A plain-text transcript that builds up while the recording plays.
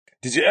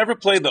Did you ever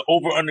play the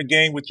over-under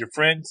game with your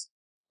friends?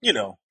 You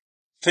know,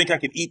 think I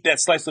could eat that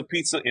slice of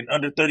pizza in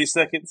under 30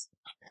 seconds?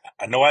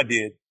 I know I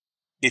did.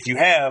 If you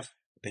have,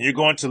 then you're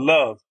going to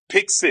love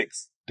Pick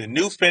Six, the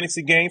new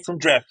fantasy game from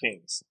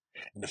DraftKings,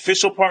 an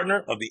official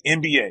partner of the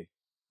NBA.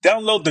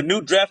 Download the new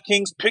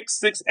DraftKings Pick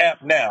Six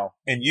app now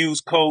and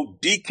use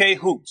code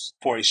DKHOOPS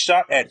for a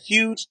shot at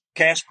huge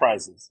cash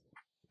prizes.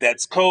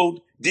 That's code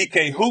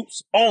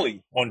DKHOOPS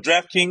only on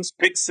DraftKings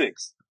Pick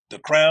Six. The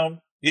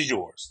crown is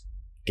yours.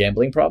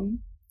 Gambling problem?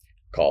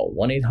 Call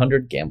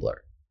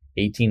 1-800-GAMBLER.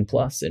 18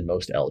 plus in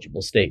most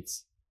eligible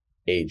states.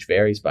 Age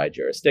varies by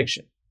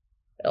jurisdiction.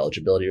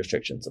 Eligibility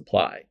restrictions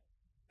apply.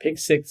 Pick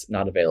Six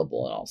not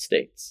available in all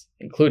states,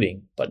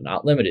 including, but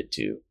not limited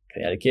to,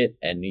 Connecticut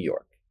and New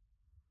York.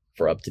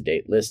 For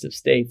up-to-date list of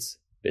states,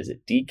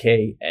 visit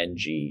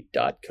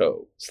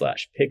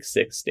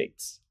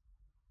dkng.co/pick6states.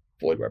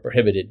 Void where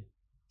prohibited.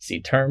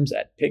 See terms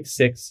at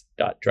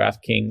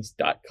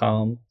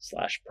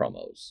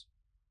pick6.draftkings.com/promos.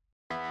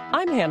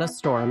 I'm Hannah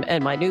Storm,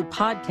 and my new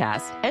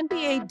podcast,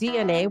 NBA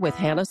DNA with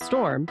Hannah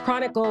Storm,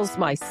 chronicles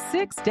my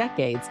 6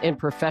 decades in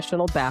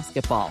professional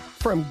basketball.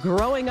 From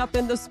growing up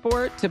in the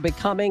sport to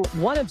becoming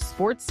one of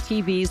sports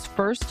TV's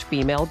first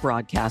female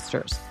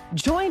broadcasters.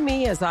 Join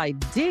me as I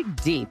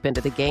dig deep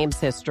into the game's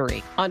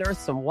history,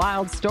 unearth some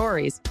wild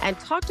stories, and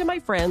talk to my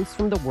friends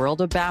from the world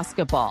of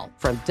basketball,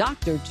 from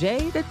Dr.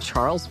 J to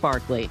Charles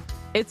Barkley.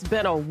 It's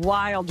been a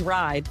wild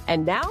ride,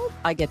 and now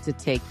I get to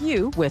take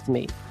you with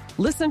me.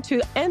 Listen to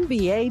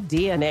NBA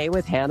DNA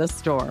with Hannah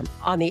Storm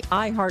on the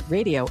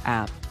iHeartRadio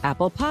app,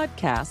 Apple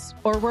Podcasts,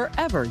 or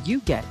wherever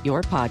you get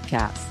your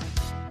podcasts.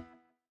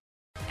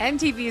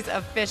 MTV's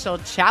official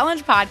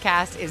Challenge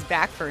podcast is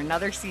back for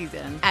another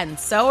season. And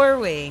so are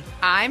we.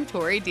 I'm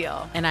Tori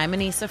Deal. And I'm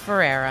Anissa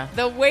Ferreira.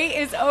 The wait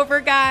is over,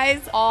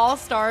 guys. All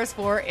Stars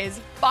 4 is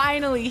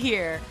finally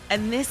here.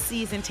 And this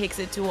season takes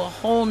it to a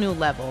whole new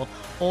level.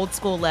 Old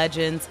school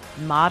legends,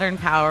 modern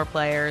power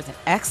players, and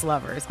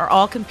ex-lovers are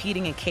all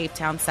competing in Cape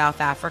Town, South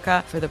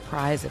Africa for the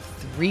prize of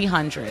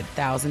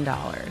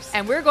 $300,000.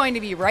 And we're going to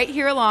be right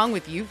here along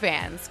with you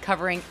fans,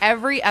 covering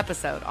every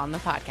episode on the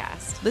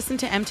podcast. Listen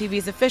to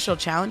MTV's official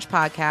Challenge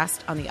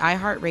podcast on the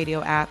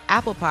iHeartRadio app,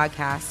 Apple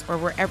Podcasts, or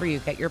wherever you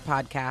get your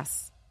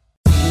podcasts.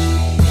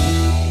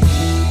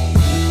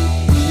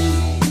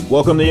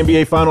 Welcome to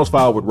NBA Finals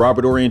File with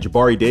Robert Horry and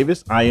Jabari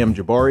Davis. I am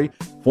Jabari,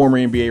 former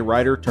NBA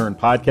writer turned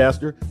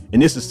podcaster,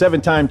 and this is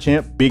 7-time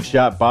champ Big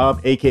Shot Bob,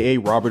 a.k.a.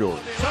 Robert Horry.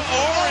 To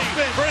Horry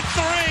for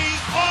three.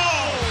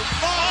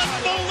 Oh,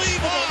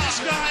 unbelievable. This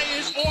guy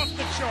is off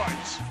the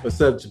charts.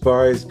 What's up,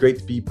 Jabari? It's great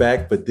to be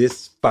back for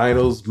this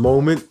finals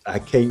moment. I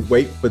can't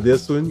wait for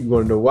this one. You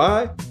want to know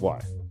why?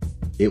 Why?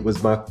 It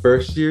was my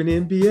first year in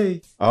the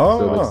NBA.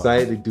 Oh. So I'm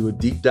excited to do a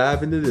deep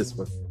dive into this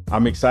one.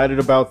 I'm excited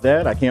about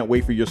that. I can't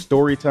wait for your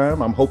story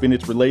time. I'm hoping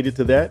it's related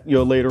to that,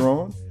 later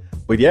on.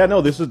 But yeah,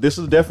 no, this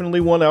is definitely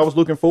one I was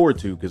looking forward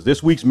to because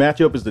this week's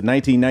matchup is the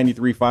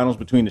 1993 finals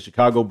between the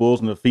Chicago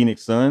Bulls and the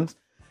Phoenix Suns.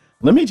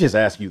 Let me just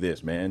ask you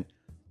this, man.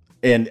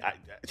 And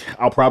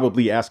I'll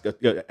probably ask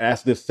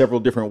this several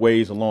different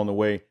ways along the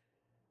way.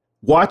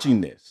 Watching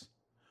this,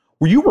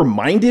 were you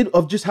reminded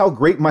of just how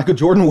great Michael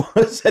Jordan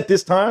was at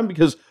this time?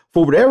 Because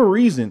for whatever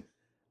reason,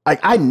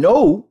 I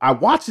know I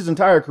watched his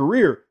entire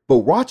career, but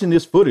watching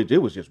this footage, it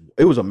was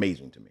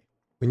amazing to me.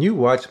 When you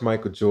watch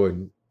Michael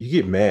Jordan, you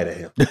get mad at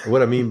him.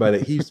 What I mean by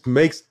that, he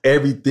makes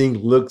everything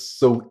look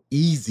so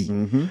easy.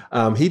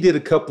 Mm-hmm. He did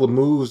a couple of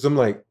moves. I'm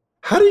like,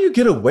 how do you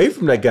get away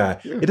from that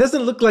guy? Yeah. It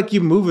doesn't look like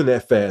you're moving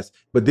that fast.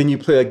 But then you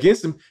play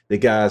against him, the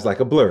guy's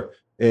like a blur.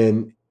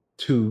 And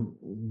to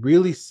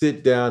really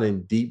sit down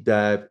and deep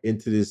dive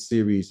into this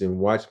series and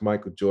watch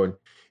Michael Jordan,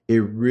 it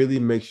really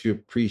makes you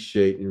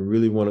appreciate and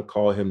really want to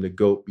call him the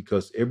GOAT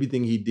because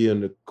everything he did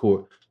on the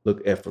court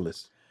looked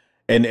effortless.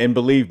 And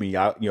believe me,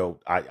 I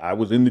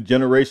was in the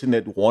generation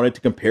that wanted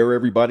to compare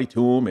everybody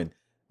to him. And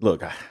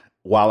look,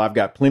 while I've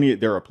got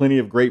there are plenty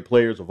of great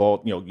players of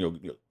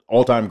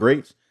all-time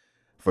greats.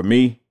 For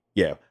me,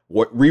 yeah,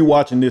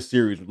 rewatching this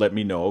series let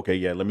me know, okay,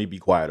 yeah, let me be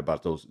quiet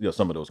about those,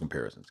 some of those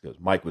comparisons because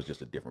Mike was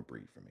just a different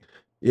breed for me.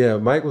 Yeah,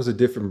 Mike was a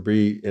different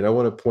breed. And I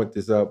want to point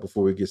this out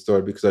before we get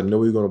started because I know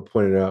we're going to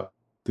point it out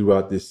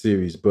throughout this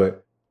series.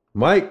 But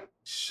Mike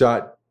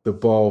shot the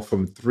ball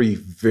from three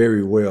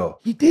very well.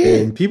 He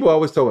did. And people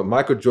always talk about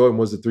Michael Jordan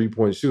was a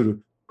three-point shooter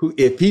who,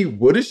 if he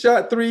would have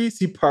shot threes,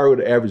 he probably would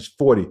have averaged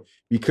 40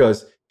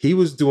 because he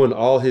was doing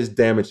all his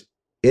damage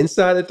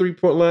inside the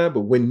three-point line.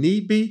 But when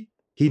need be,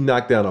 he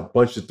knocked down a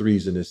bunch of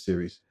threes in this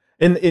series.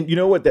 And you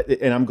know what?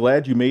 And I'm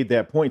glad you made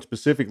that point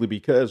specifically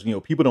because,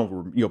 people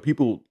don't,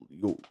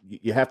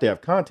 you have to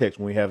have context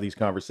when we have these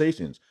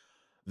conversations.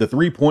 The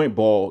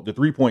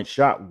three-point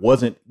shot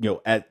wasn't,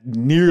 at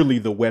nearly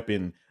the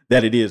weapon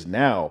that it is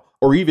now,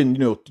 or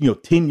even,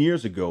 10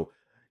 years ago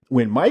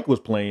when Mike was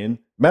playing.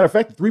 Matter of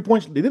fact,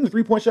 didn't the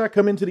three-point shot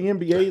come into the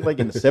NBA like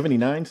in the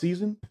 79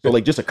 season? So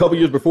like just a couple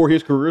years before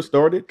his career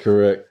started?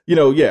 Correct.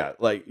 Yeah,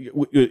 like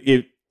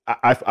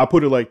I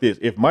put it like this.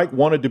 If Mike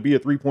wanted to be a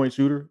three-point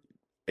shooter,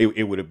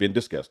 it would have been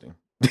disgusting.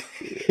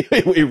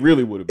 It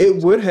really would have been.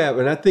 It would have.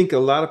 And I think a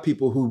lot of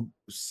people who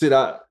sit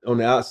out on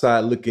the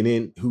outside looking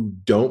in who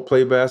don't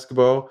play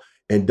basketball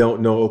and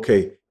don't know,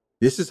 okay,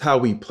 this is how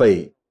we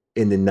played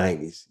in the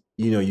 90s.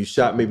 You know, you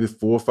shot maybe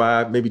 4 or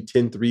 5, maybe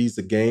 10 threes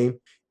a game.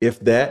 If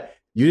that,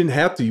 you didn't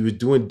have to. You was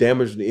doing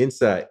damage on the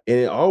inside. And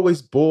it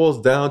always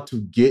boils down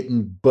to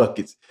getting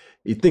buckets.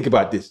 You think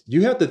about this.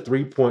 You have the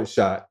 3-point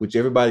shot, which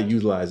everybody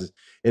utilizes.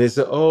 And it's,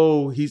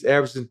 oh, he's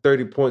averaging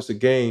 30 points a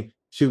game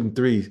shooting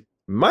threes.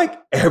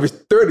 Mike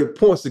averaged 30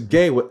 points a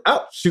game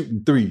without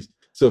shooting threes.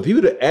 So if he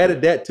would have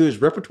added that to his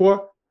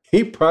repertoire,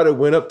 he probably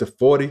went up to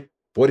 40,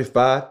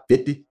 45,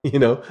 50, you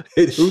know.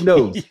 Who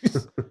knows?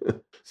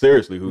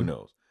 Seriously, who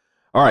knows?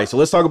 All right, so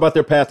let's talk about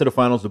their path to the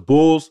finals. The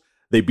Bulls,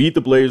 they beat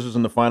the Blazers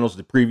in the finals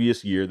the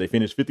previous year. They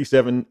finished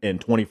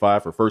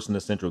 57-25 for first in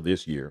the Central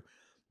this year.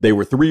 They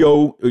were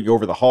 3-0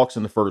 over the Hawks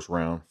in the first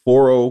round,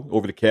 4-0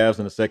 over the Cavs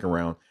in the second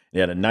round.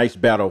 They had a nice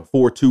battle,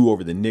 4-2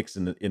 over the Knicks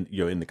in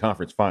the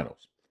conference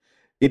finals.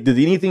 Did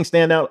anything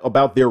stand out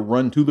about their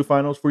run to the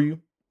finals for you?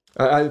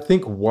 I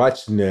think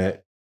watching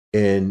that,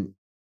 and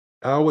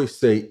I always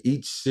say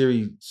each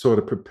series sort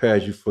of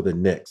prepares you for the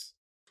next.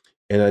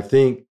 And I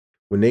think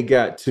when they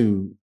got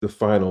to the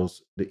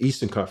finals, the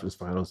Eastern Conference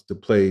Finals, to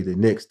play the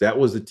Knicks, that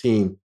was a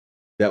team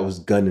that was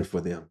gunning for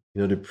them.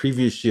 You know, the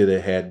previous year they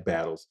had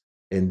battles.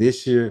 And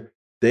this year,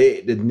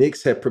 the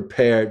Knicks had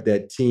prepared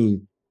that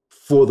team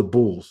for the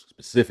Bulls.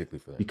 Specifically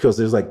for them. Because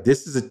there's like,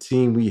 this is a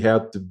team we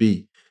have to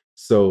beat.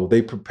 So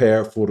they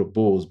prepared for the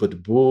Bulls. But the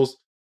Bulls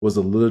was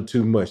a little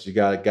too much. You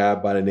got a guy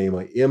by the name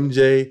of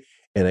MJ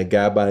and a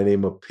guy by the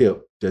name of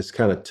Pip just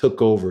kind of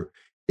took over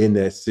in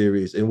that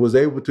series and was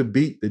able to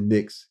beat the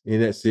Knicks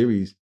in that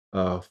series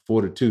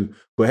 4-2.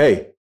 But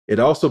hey, it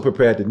also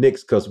prepared the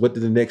Knicks because what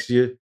did the next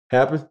year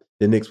happen?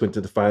 The Knicks went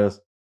to the finals.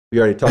 We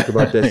already talked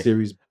about that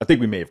series. I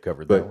think we may have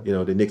covered that. But, you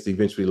know, the Knicks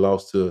eventually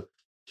lost to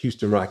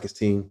Houston Rockets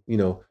team, you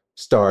know,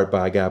 starred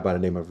by a guy by the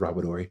name of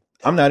Robert Horry.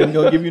 I'm not even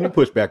going to give you any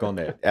pushback on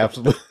that.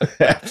 Absolutely.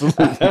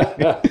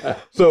 Absolutely.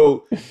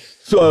 So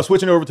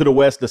switching over to the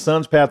West, the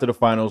Suns' path to the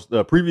finals.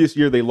 The previous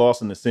year, they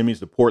lost in the semis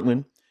to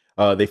Portland.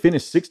 They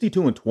finished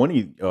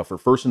 62-20 for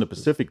first in the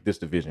Pacific this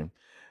division.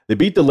 They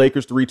beat the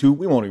Lakers 3-2.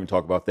 We won't even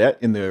talk about that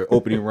in the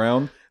opening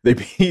round. They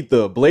beat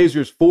the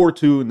Blazers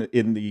 4-2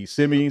 in the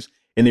semis,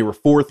 and they were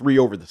 4-3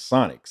 over the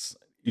Sonics.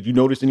 Did you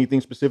notice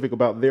anything specific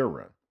about their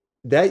run?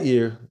 That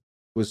year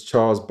was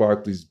Charles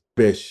Barkley's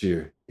best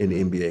year in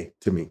the NBA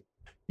to me.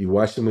 You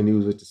watched him when he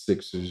was with the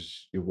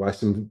Sixers. You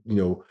watched him, you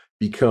know,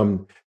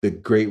 become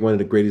one of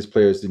the greatest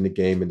players in the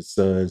game in the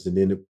Suns. And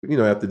then, you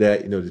know, after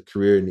that, you know, the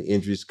career and the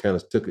injuries kind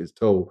of took its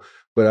toll.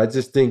 But I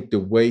just think the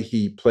way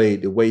he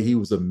played, the way he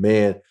was a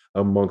man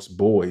amongst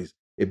boys.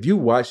 If you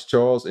watch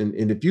Charles, and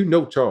if you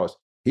know Charles,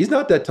 he's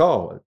not that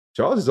tall.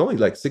 Charles is only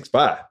like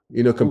 6'5",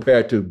 you know,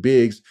 compared to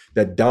bigs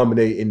that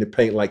dominate in the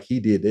paint like he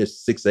did. They're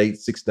 6'8",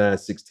 6'9",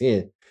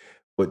 6'10".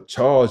 But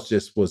Charles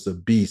just was a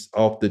beast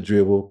off the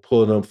dribble,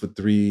 pulling them for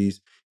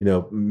threes, you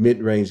know,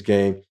 mid-range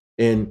game.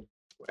 And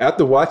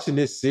after watching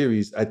this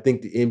series, I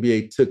think the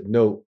NBA took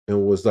note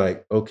and was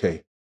like,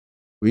 okay,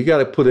 we got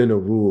to put in a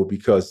rule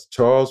because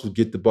Charles would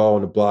get the ball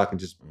on the block and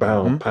just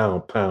pound,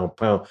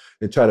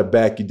 and try to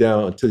back you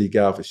down until you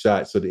got off a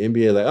shot. So the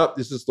NBA like, oh,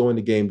 this is slowing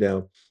the game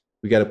down.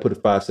 We got to put a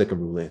 5-second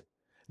rule in.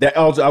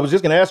 I was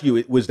just going to ask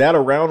you, was that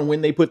around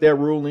when they put that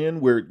rule in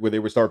where they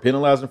would start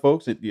penalizing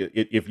folks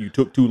if you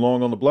took too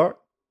long on the block?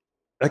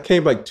 I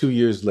came like 2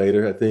 years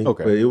later, I think.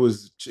 Okay.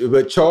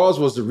 But Charles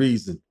was the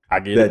reason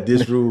that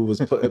this rule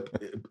was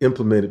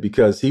implemented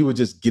because he would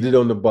just get it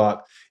on the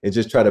block and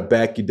just try to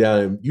back you down.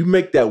 And you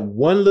make that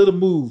one little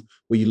move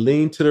where you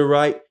lean to the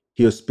right,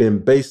 he'll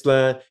spin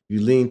baseline.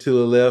 You lean to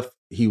the left,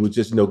 he would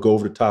just, you know, go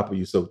over the top of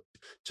you. So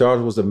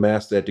Charles was a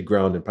master at the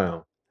ground and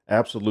pound.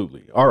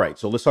 Absolutely. All right,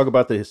 so let's talk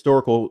about the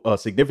historical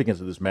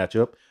significance of this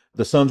matchup.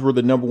 The Suns were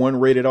the number 1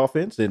 rated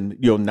offense, and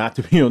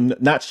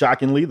not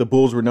shockingly, the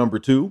Bulls were number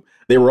 2.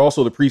 They were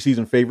also the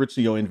preseason favorites,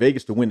 in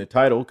Vegas to win the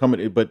title.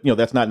 But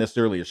that's not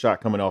necessarily a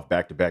shock coming off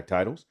back-to-back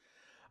titles.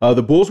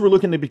 The Bulls were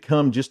looking to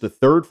become just the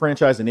 3rd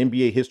franchise in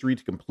NBA history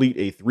to complete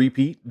a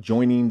three-peat,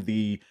 joining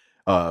the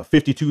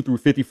 52 through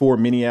 54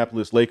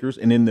 Minneapolis Lakers,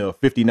 and in the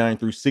 59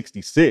 through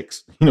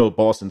 66,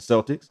 Boston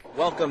Celtics.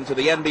 Welcome to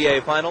the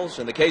NBA Finals.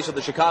 In the case of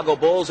the Chicago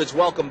Bulls, it's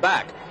welcome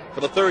back.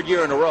 For the 3rd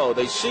year in a row,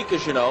 they seek,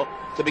 as you know,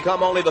 to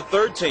become only the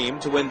 3rd team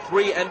to win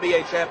 3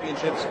 NBA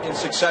championships in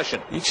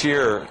succession. Each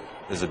year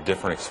is a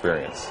different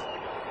experience.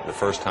 The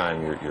first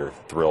time you're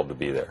thrilled to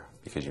be there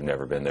because you've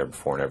never been there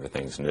before and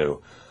everything's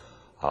new.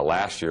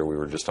 Last year we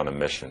were just on a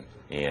mission,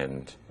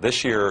 and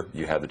this year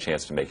you have the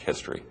chance to make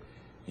history.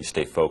 You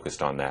stay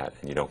focused on that,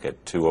 and you don't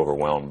get too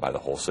overwhelmed by the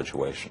whole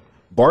situation.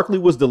 Barkley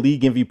was the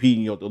league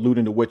MVP,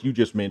 alluding to what you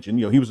just mentioned.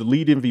 He was the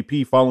lead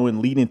MVP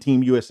following leading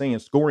Team USA in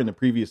scoring the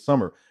previous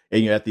summer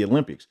at the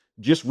Olympics.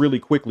 Just really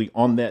quickly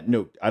on that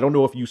note, I don't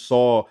know if you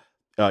saw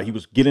he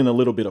was getting a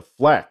little bit of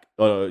flack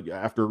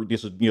after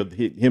this,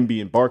 him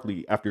being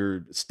Barkley,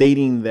 after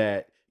stating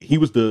that he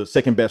was the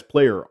second best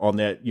player on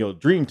that,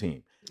 dream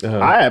team.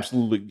 I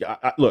absolutely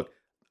look.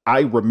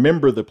 I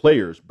remember the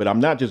players, but I'm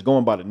not just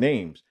going by the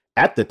names.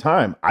 At the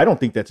time, I don't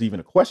think that's even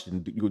a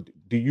question.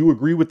 Do you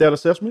agree with that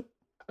assessment?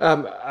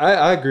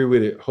 I agree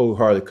with it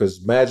wholeheartedly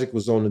because Magic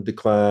was on the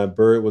decline,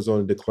 Bird was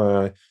on the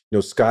decline.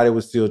 Scottie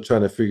was still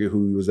trying to figure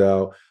who he was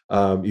out.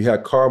 You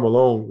had Karl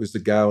Malone was the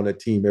guy on that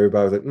team.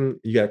 Everybody was like,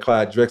 you got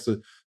Clyde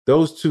Drexler.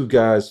 Those two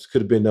guys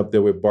could have been up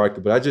there with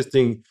Barkley, but I just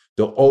think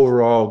the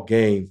overall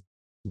game,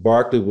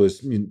 Barkley was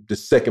the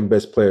second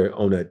best player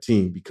on that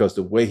team because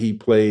the way he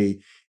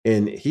played,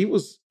 and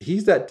he's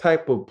that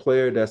type of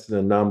player that's an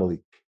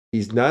anomaly.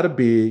 He's not a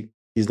big,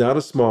 he's not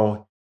a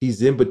small,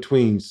 he's in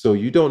between. So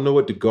you don't know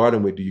what to guard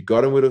him with. Do you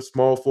guard him with a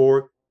small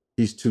forward?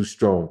 He's too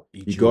strong.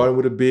 You guard him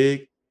with a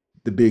big,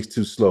 the big's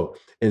too slow.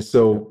 And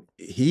so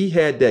he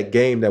had that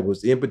game that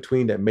was in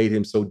between that made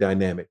him so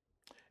dynamic.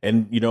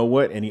 And you know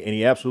what? And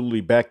he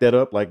absolutely backed that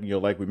up. Like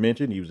we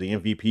mentioned, he was the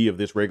MVP of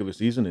this regular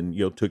season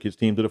and took his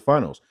team to the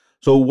finals.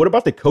 So what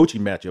about the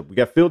coaching matchup? We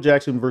got Phil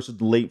Jackson versus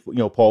the late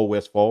Paul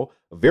Westphal.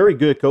 A very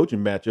good coaching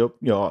matchup.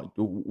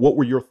 What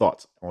were your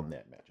thoughts on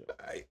that matchup?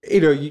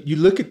 You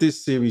look at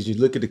this series, you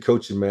look at the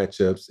coaching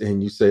matchups,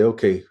 and you say,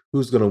 okay,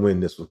 who's going to win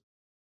this one?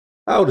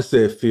 I would have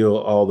said Phil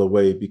all the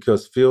way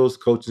because Phil's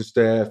coaching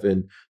staff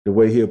and the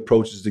way he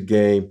approaches the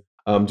game,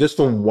 just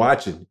from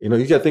watching, you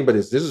got to think about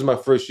this. This is my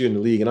first year in the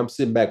league, and I'm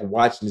sitting back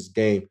watching this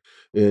game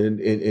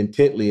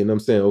intently, and I'm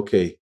saying,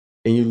 okay.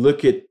 And you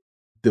look at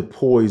the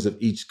poise of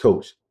each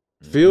coach.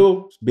 Mm-hmm.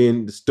 Phil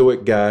being the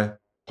stoic guy,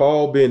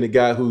 Paul being the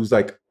guy who's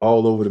like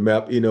all over the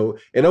map,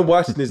 and I'm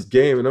watching this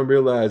game, and I'm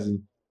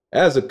realizing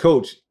as a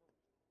coach,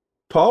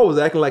 Paul was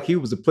acting like he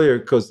was a player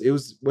because it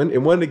was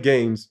in one of the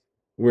games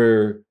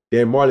where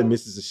Dan Marley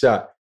misses a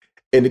shot.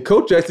 And the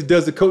coach actually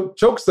does the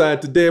choke sign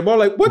to Dan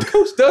Marley. Like, what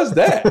coach does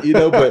that? But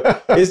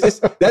it's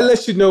just, that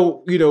lets you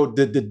know,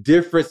 the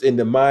difference in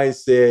the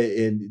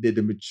mindset and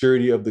the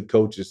maturity of the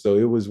coaches. So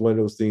it was one of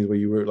those things where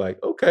you were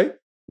like, okay,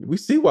 we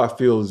see why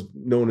Phil is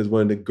known as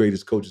one of the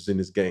greatest coaches in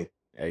this game.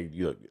 Hey,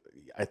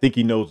 I think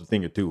he knows a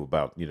thing or two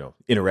about,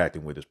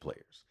 interacting with his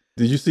players.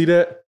 Did you see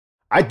that?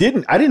 I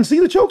didn't see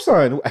the choke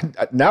sign.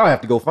 Now I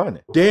have to go find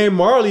it. Dan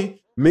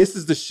Marley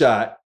misses the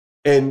shot,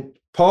 and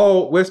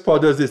Paul Westphal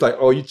does this like,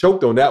 oh, you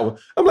choked on that one.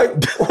 I'm like,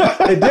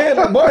 and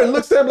Dan Marley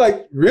looks at him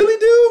like, really,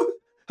 dude?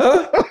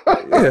 Huh?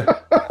 Yeah.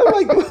 I'm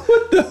like,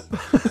 what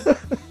the?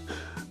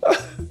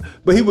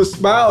 But he was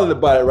smiling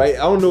about it, right? I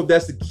don't know if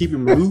that's to keep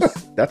him loose.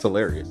 That's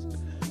hilarious.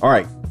 All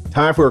right,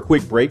 time for a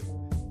quick break.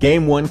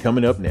 Game 1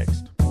 coming up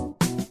next.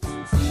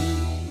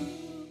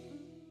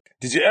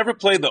 Did you ever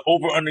play the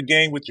over-under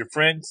game with your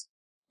friends?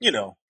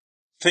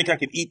 Think I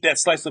could eat that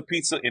slice of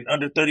pizza in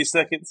under 30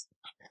 seconds?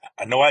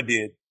 I know I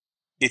did.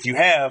 If you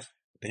have,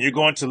 then you're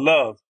going to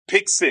love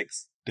Pick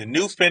 6, the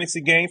new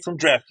fantasy game from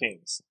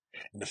DraftKings,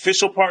 an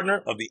official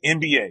partner of the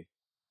NBA.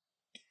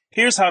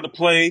 Here's how to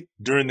play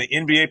during the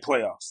NBA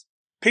playoffs.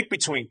 Pick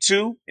between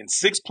 2 and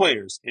 6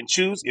 players and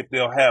choose if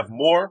they'll have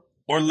more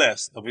or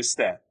less of his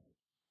stat.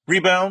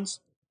 Rebounds,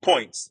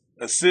 points,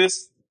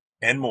 assists,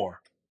 and more.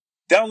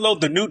 Download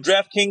the new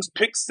DraftKings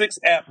Pick 6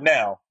 app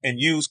now and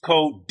use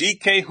code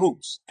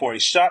DKHOOPS for a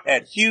shot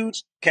at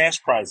huge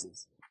cash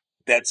prizes.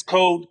 That's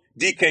code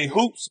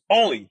DKHOOPS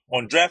only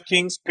on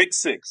DraftKings Pick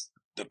 6.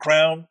 The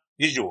crown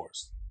is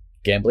yours.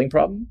 Gambling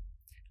problem?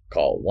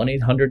 Call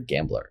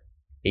 1-800-GAMBLER.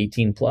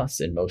 18 plus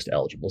in most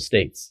eligible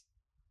states.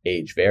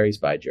 Age varies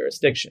by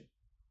jurisdiction.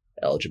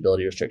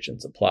 Eligibility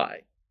restrictions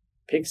apply.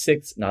 Pick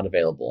 6 not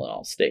available in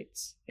all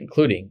states,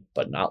 including,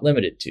 but not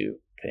limited to,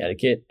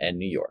 Connecticut and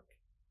New York.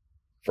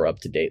 For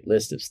up-to-date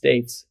list of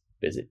states,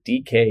 visit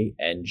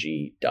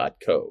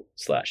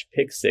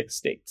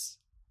dkng.co/pick6states.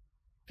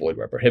 Void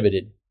where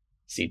prohibited.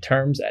 See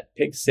terms at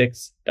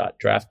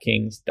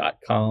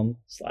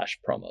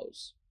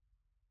pick6.draftkings.com/promos.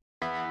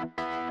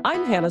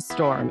 I'm Hannah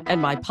Storm,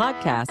 and my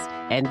podcast,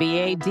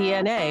 NBA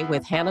DNA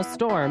with Hannah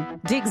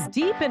Storm, digs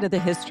deep into the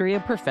history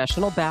of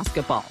professional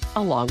basketball,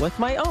 along with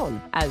my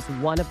own, as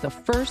one of the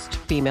first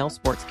female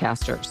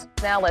sportscasters.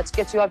 Now let's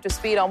get you up to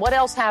speed on what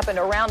else happened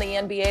around the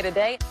NBA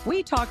today.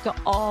 We talk to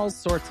all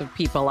sorts of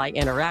people I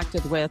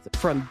interacted with,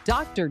 from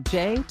Dr.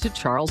 J to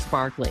Charles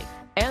Barkley,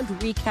 and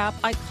recap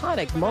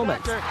iconic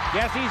moments.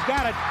 Yes, he's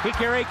got it.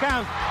 Here he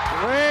comes.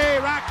 Way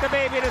rock the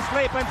baby to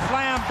sleep and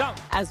slam dunk.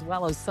 As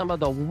well as some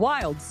of the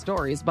wild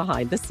stories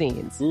behind the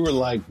scenes. We were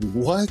like,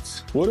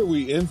 what? What are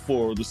we in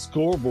for? The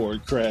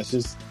scoreboard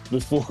crashes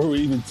before we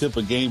even tip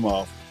a game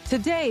off.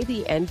 Today,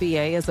 the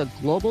NBA is a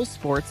global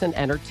sports and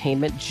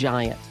entertainment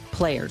giant.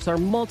 Players are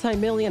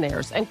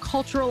multimillionaires and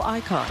cultural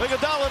icons.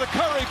 Iguodala to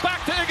Curry,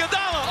 back to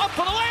Iguodala, up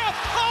for the layup.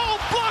 Oh,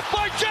 blocked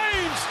by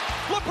James.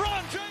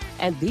 LeBron James.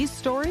 And these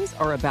stories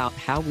are about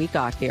how we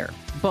got here,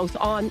 both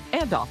on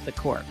and off the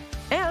court.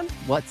 And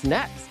what's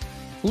next?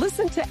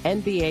 Listen to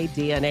NBA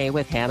DNA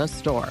with Hannah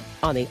Storm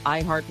on the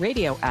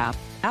iHeartRadio app,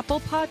 Apple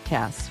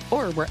Podcasts,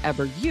 or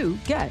wherever you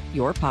get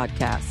your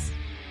podcasts.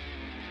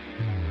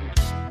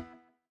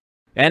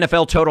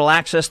 NFL Total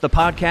Access, the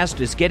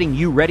podcast, is getting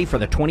you ready for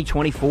the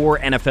 2024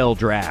 NFL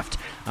Draft.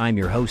 I'm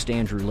your host,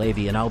 Andrew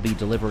Levy, and I'll be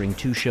delivering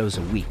 2 shows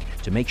a week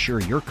to make sure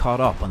you're caught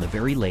up on the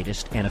very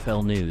latest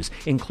NFL news,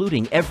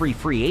 including every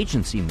free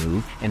agency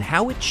move and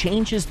how it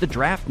changes the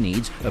draft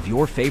needs of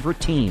your favorite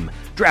team.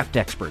 Draft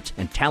experts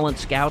and talent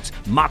scouts,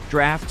 mock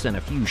drafts, and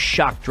a few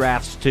shock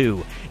drafts,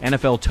 too.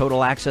 NFL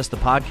Total Access, the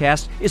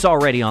podcast, is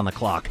already on the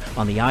clock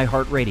on the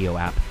iHeartRadio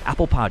app,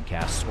 Apple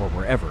Podcasts, or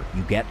wherever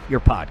you get your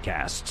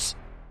podcasts.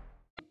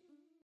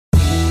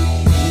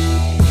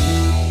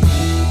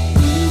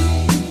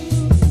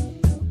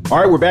 All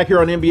right, we're back here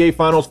on NBA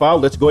Finals File.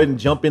 Let's go ahead and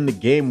jump into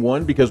game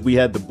 1 because we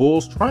had the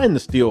Bulls trying to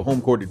steal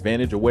home court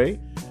advantage away.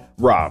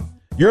 Rob,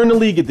 you're in the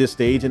league at this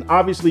stage, and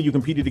obviously you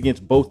competed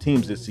against both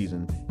teams this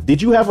season.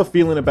 Did you have a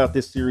feeling about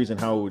this series and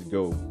how it would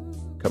go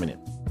coming in?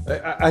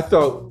 I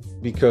thought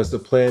because they're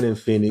playing in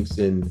Phoenix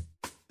and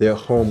their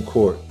home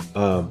court,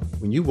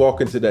 when you walk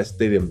into that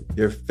stadium,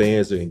 their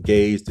fans are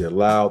engaged, they're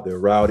loud, they're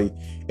rowdy.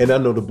 And I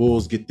know the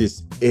Bulls get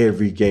this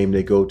every game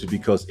they go to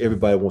because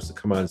everybody wants to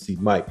come out and see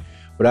Mike.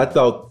 But I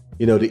thought,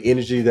 the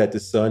energy that the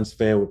Suns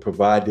fan would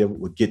provide them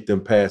would get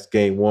them past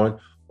game 1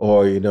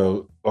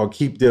 or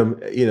keep them,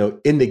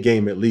 in the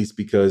game at least,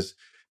 because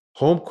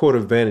home court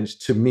advantage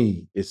to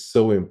me is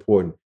so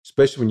important,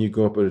 especially when you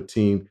go up with a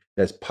team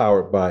that's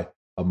powered by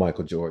a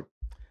Michael Jordan.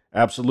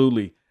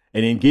 Absolutely.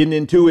 And in getting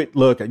into it,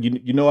 look, I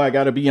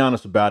got to be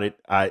honest about it.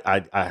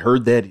 I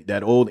heard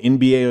that old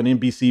NBA on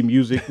NBC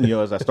music,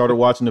 as I started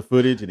watching the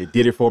footage, and it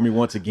did it for me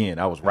once again.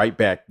 I was right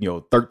back,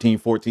 13,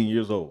 14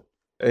 years old.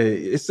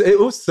 It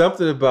was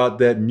something about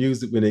that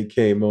music when it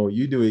came on.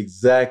 You knew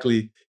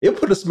exactly. It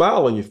put a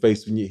smile on your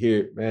face when you hear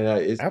it,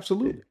 man.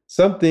 Absolutely.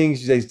 Some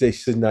things they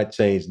should not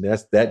change. And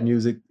that's that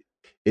music.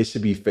 It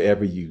should be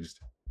forever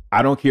used.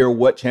 I don't care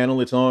what channel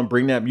it's on.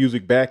 Bring that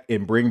music back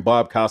and bring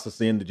Bob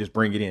Costas in to just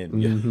bring it in.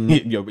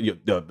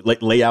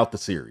 Mm-hmm. Lay out the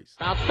series.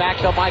 Bounce back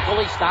to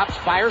Michael. He stops,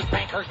 fires,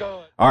 banker,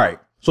 good. All right.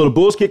 So the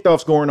Bulls kicked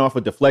off scoring off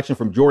a deflection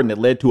from Jordan that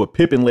led to a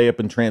Pippen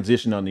layup in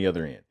transition on the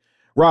other end.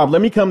 Rob,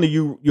 let me come to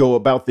you,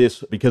 about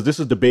this because this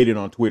is debated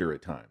on Twitter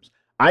at times.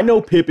 I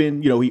know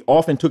Pippen, he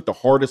often took the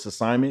hardest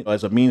assignment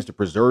as a means to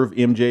preserve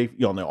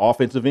MJ on the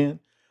offensive end.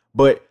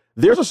 But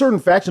there's a certain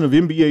faction of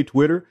NBA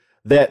Twitter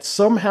that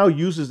somehow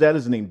uses that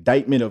as an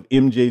indictment of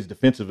MJ's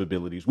defensive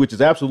abilities, which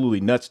is absolutely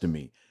nuts to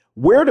me.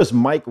 Where does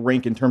Mike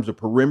rank in terms of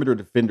perimeter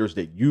defenders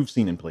that you've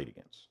seen and played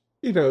against?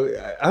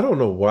 I don't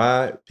know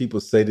why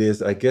people say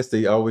this. I guess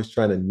they always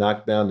trying to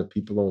knock down the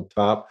people on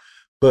top.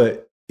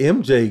 But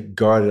MJ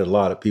guarded a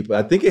lot of people.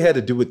 I think it had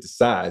to do with the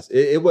size.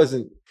 It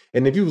wasn't.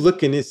 And if you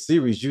look in this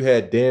series, you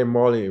had Dan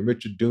Marley and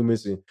Richard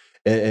Dumas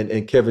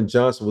and Kevin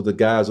Johnson were the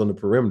guys on the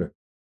perimeter.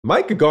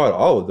 Mike could guard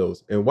all of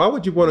those. And why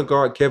would you want to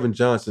guard Kevin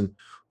Johnson,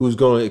 who's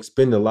going to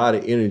expend a lot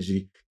of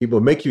energy? He will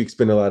make you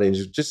expend a lot of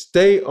energy. Just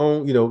stay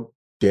on,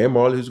 Dan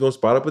Marley, who's going to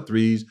spot up with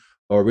threes,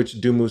 or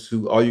Richard Dumas,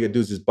 who all you got to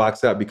do is just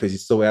box out because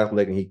he's so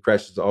athletic and he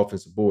crashes the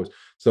offensive boards.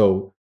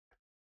 So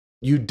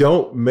you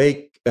don't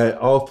make an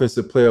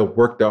offensive player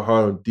work that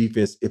hard on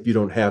defense if you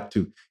don't have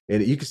to.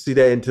 And you can see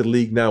that into the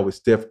league now with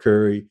Steph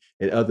Curry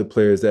and other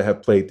players that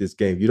have played this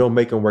game. You don't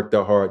make them work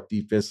that hard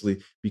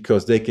defensively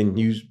because they'd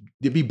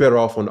be better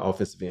off on the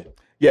offensive end.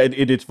 Yeah,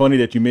 it's funny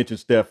that you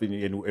mentioned Steph,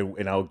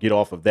 and I'll get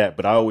off of that,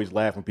 but I always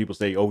laugh when people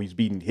say, he's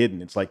beating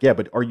hidden. It's like, yeah,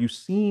 but are you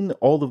seeing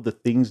all of the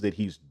things that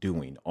he's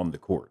doing on the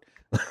court?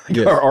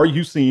 Yes. Are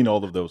you seeing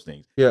all of those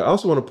things? Yeah, I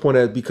also want to point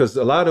out, because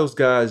a lot of those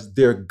guys,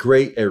 they're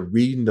great at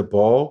reading the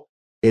ball,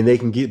 and they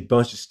can get a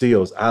bunch of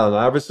steals. Allen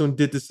Iverson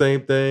did the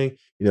same thing.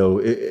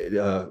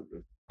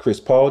 Chris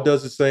Paul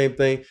does the same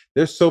thing.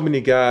 There's so many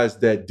guys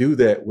that do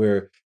that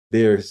where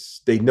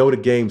they know the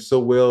game so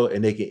well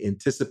and they can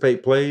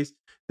anticipate plays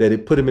that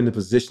it put them in the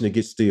position to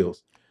get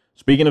steals.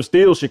 Speaking of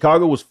steals,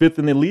 Chicago was 5th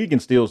in the league in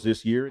steals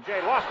this year.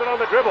 Jay lost it on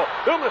the dribble.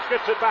 Dumas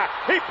gets it back.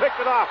 He picked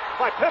it off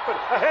by Pippen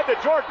ahead to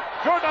Jordan.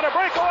 Jordan on a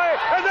breakaway,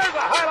 and there's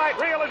a highlight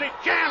reel as he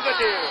jams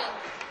it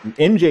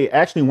in. MJ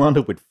actually wound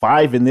up with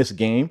 5 in this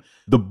game.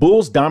 The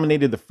Bulls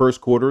dominated the first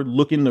quarter,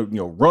 looking to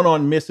run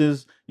on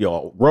misses,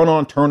 run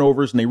on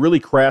turnovers, and they really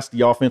crashed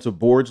the offensive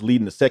boards,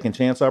 leading to second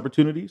chance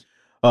opportunities.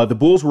 The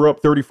Bulls were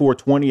up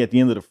 34-20 at the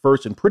end of the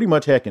first and pretty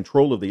much had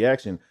control of the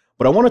action.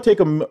 But I want to take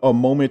a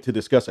moment to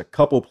discuss a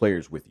couple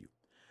players with you.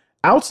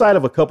 Outside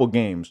of a couple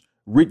games,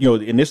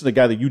 and this is the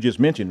guy that you just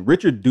mentioned,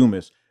 Richard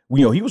Dumas.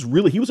 He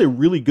was a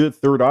really good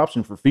third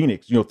option for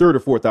Phoenix. Third or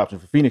fourth option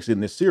for Phoenix in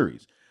this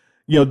series.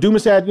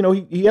 Dumas had,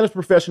 he had his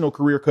professional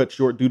career cut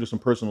short due to some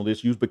personal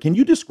issues. But can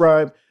you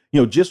describe,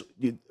 just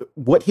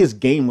what his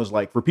game was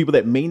like for people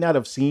that may not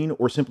have seen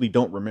or simply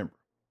don't remember?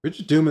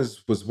 Richard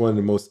Dumas was one of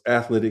the most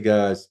athletic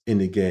guys in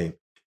the game.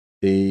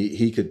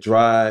 He could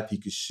drive, he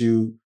could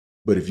shoot.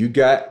 But if you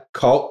got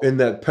caught in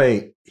that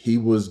paint, he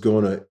was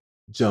going to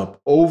jump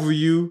over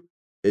you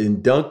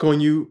and dunk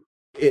on you.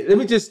 Let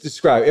me just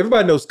describe.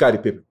 Everybody knows Scottie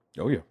Pippen.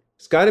 Oh, yeah.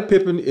 Scottie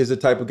Pippen is the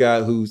type of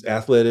guy who's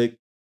athletic,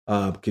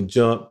 can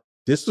jump.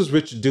 This was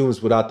Richard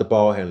Dumas without the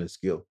ball handling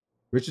skill.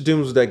 Richard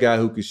Dumas was that guy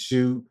who could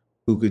shoot,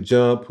 who could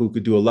jump, who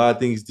could do a lot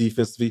of things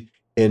defensively.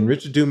 And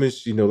Richard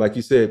Dumas, like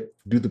you said,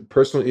 due to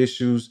personal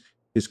issues,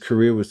 his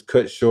career was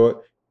cut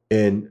short.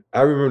 And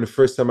I remember the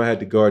first time I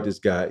had to guard this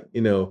guy,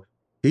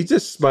 he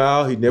just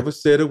smiled. He never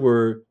said a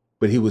word,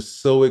 but he was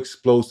so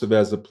explosive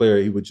as a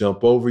player. He would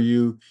jump over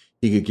you.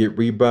 He could get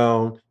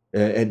rebound.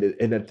 And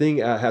the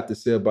thing I have to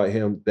say about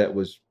him that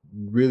was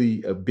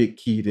really a big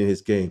key to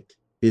his game,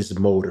 his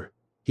motor.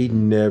 He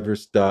never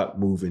stopped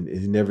moving.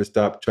 He never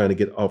stopped trying to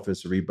get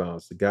offensive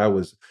rebounds. The guy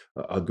was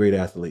a great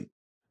athlete.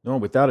 No,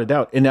 without a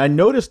doubt. And I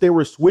noticed they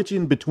were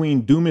switching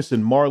between Dumas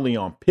and Marley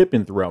on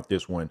Pippen throughout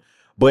this one.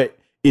 But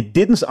it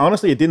didn't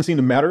seem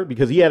to matter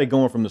because he had it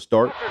going from the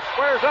start.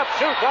 Squares up,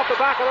 shoots off the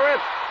back of the rim,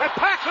 and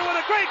Paxson with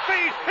a great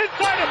feed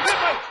inside of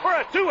Pippen for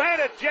a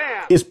two-handed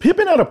jam. Is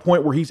Pippen at a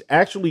point where he's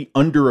actually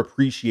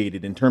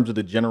underappreciated in terms of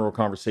the general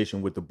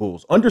conversation with the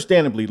Bulls?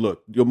 Understandably,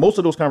 look, most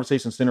of those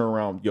conversations center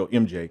around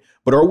MJ,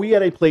 but are we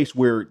at a place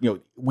where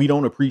we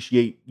don't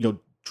appreciate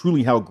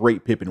truly how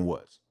great Pippen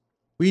was?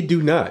 We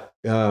do not.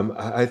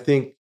 I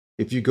think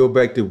if you go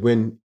back to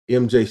when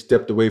MJ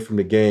stepped away from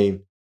the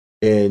game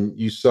and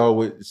you saw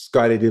what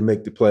Scottie didn't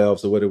make the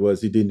playoffs or what it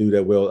was, he didn't do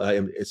that well.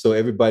 So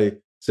everybody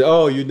said,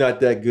 oh, you're not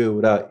that good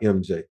without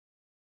MJ.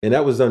 And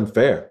that was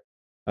unfair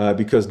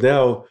because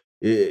now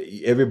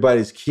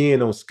everybody's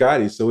keying on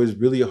Scottie. So it's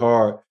really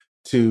hard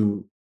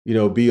to,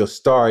 be a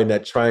star in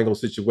that triangle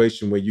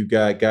situation where you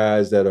got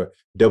guys that are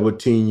double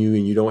teaming you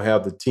and you don't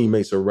have the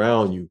teammates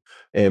around you.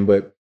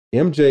 But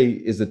MJ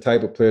is the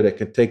type of player that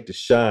can take the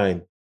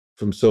shine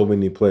from so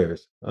many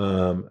players.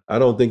 I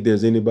don't think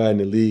there's anybody in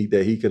the league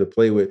that he could have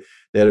played with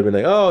that have been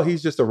like, oh,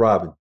 he's just a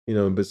Robin.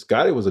 But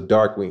Scottie was a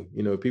Darkwing.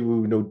 People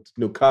who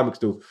know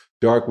comics know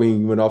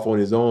Darkwing went off on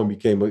his own,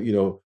 became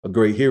a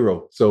great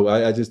hero. So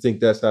I just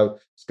think that's how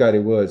Scottie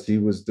was. He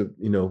was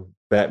the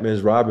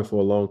Batman's Robin for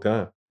a long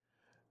time.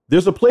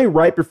 There's a play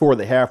right before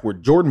the half where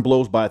Jordan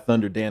blows by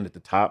Thunder Dan at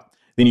the top.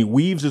 Then he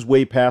weaves his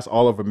way past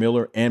Oliver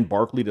Miller and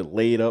Barkley to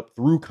lay it up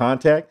through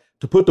contact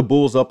to put the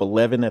Bulls up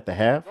 11 at the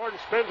half. Jordan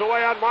spins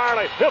away on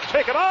Marley. He'll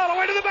take it all the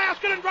way to the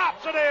basket and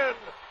drops it in.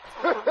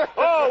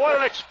 Oh, what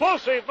an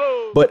explosive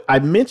move. But I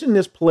mentioned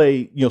this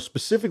play,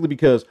 specifically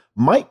because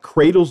Mike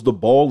cradles the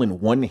ball in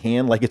one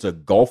hand like it's a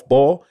golf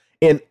ball.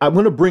 And I'm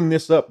going to bring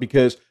this up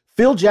because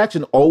Phil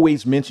Jackson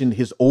always mentioned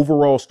his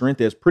overall strength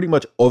as pretty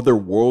much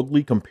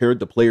otherworldly compared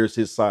to players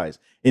his size.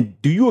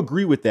 And do you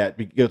agree with that?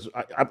 Because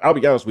I'll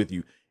be honest with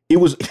you. It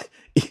was,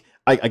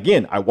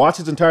 I watched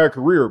his entire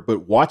career,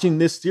 but watching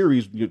this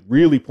series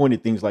really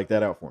pointed things like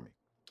that out for me.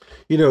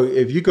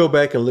 If you go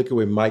back and look at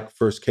when Mike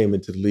first came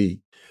into the league,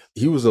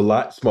 he was a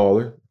lot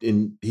smaller,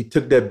 and he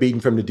took that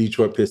beating from the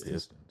Detroit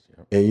Pistons.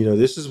 And,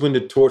 this is when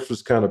the torch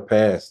was kind of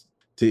passed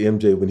to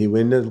MJ. When he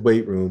went into the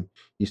weight room,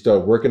 he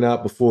started working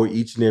out before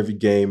each and every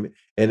game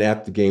and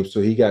after the game. So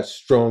he got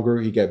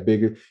stronger, he got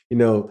bigger.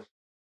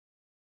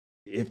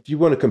 If you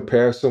want to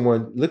compare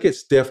someone, look at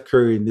Steph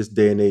Curry in this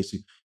day and age.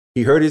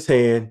 He hurt his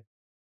hand.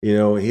 He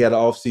had an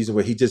off season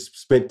where he just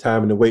spent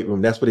time in the weight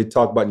room. That's what they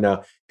talk about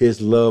now,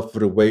 his love for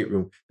the weight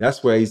room.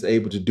 That's why he's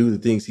able to do the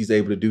things he's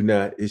able to do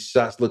now. His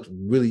shots look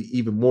really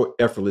even more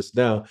effortless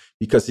now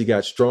because he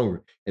got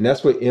stronger. And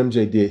that's what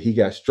MJ did. He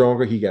got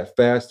stronger, he got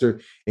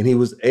faster, and he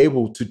was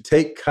able to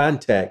take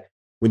contact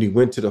when he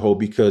went to the hole.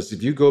 Because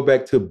if you go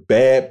back to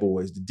Bad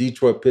Boys, the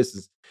Detroit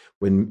Pistons,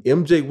 when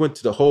MJ went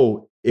to the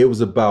hole, it was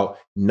about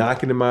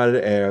knocking him out of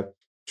the air,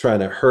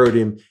 trying to hurt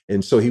him,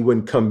 and so he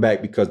wouldn't come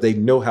back because they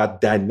know how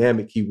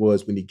dynamic he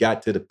was when he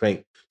got to the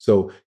paint.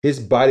 So his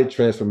body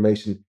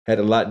transformation had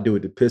a lot to do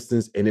with the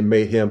Pistons, and it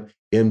made him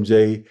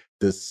MJ,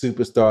 the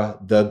superstar,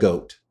 the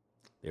GOAT.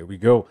 There we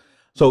go.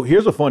 So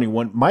here's a funny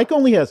one. Mike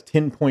only has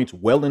 10 points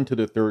well into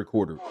the third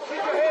quarter. Keep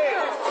your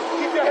head.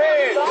 Keep your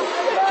head.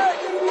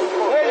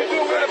 Hey,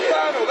 you win the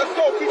final. Let's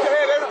go. Keep your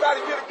head. Everybody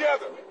get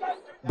together.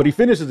 But he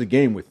finishes the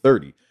game with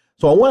 30.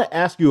 So I want to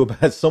ask you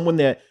about someone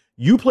that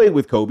you played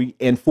with Kobe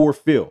and for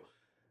Phil.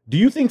 Do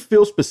you think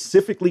Phil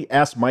specifically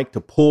asked Mike to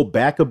pull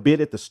back a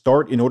bit at the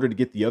start in order to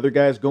get the other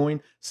guys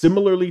going,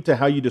 similarly to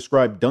how you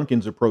described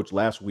Duncan's approach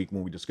last week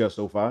when we discussed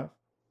 05?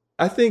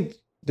 I think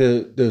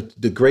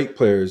the great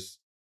players,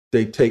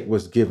 they take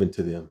what's given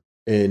to them.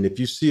 And if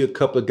you see a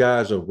couple of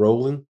guys are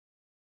rolling,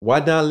 why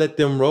not let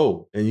them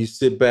roll? And you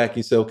sit back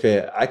and say,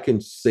 okay, I can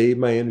save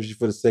my energy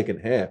for the second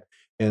half.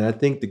 And I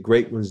think the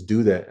great ones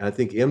do that. And I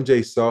think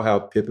MJ saw how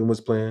Pippen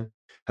was playing,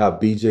 how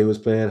BJ was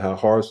playing, how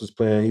Horace was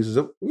playing. He says,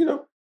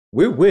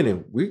 we're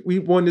winning. We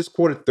won this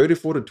quarter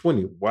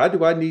 34-20. Why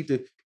do I need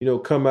to,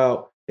 come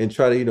out and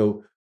try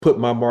to, put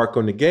my mark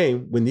on the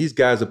game when these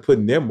guys are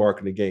putting their mark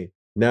in the game?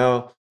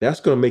 Now, that's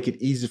going to make it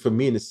easier for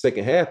me in the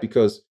second half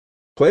because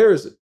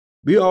players,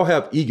 we all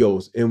have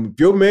egos. And if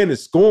your man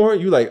is scoring,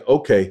 you're like,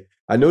 okay,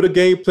 I know the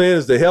game plan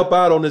is to help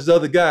out on this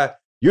other guy.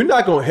 You're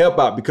not going to help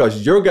out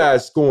because your guy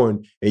is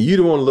scoring and you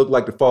don't want to look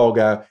like the fall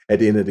guy at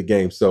the end of the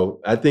game.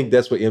 So I think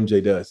that's what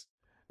MJ does.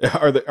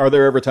 Are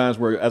there ever times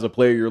where, as a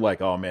player, you're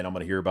like, "Oh man, I'm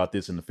going to hear about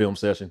this in the film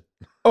session"?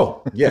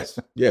 Oh yes,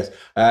 yes.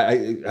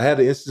 I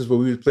had an instance where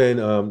we were playing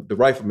the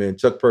Rifleman,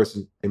 Chuck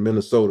Person in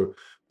Minnesota,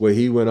 where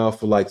he went off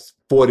for like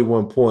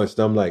 41 points.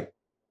 And I'm like,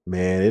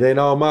 man, it ain't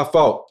all my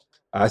fault.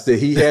 I said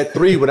he had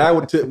 3 when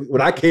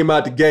I came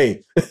out the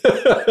game.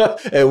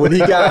 And when he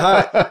got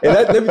hot, and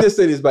let me just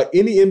say this about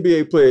any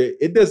NBA player,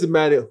 it doesn't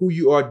matter who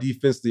you are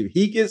defensively. If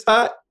he gets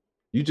hot,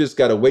 you just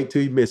got to wait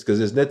till he misses because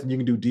there's nothing you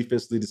can do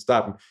defensively to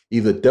stop him.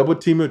 Either double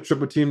team or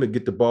triple team to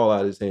get the ball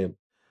out of his hand.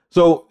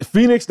 So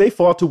Phoenix, they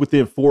fought to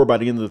within 4 by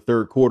the end of the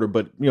third quarter,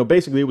 but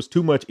basically it was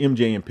too much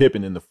MJ and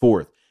Pippen in the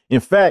fourth. In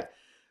fact,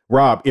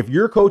 Rob, if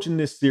you're coaching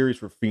this series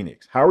for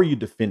Phoenix, how are you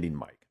defending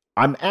Mike?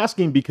 I'm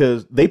asking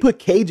because they put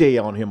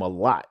KJ on him a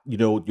lot,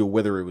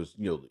 whether it was,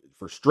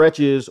 for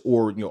stretches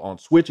or, on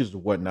switches or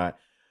whatnot.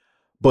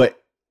 But,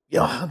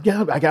 I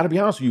got to be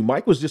honest with you,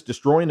 Mike was just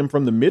destroying him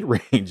from the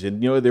mid-range.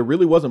 And, there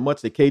really wasn't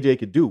much that KJ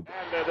could do.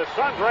 And the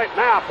Suns right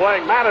now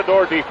playing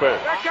Matador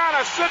defense. They're kind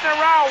of sitting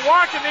around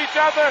watching each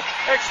other,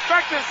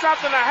 expecting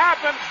something to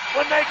happen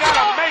when they got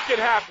to make it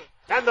happen.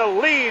 And the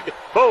lead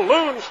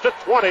balloons to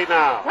 20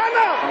 now. Time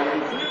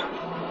out!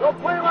 Don't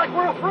play like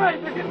we're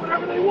afraid. They get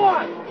whatever they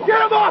want. Get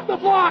them off the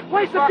block.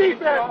 Play some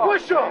defense.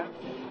 Push them.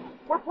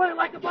 We're playing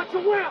like a bunch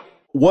of wimps.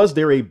 Was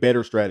there a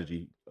better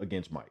strategy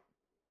against Mike?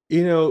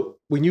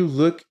 When you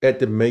look at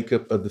the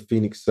makeup of the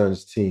Phoenix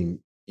Suns team,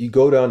 you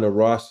go down the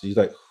roster,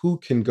 you're like, who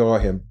can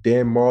guard him?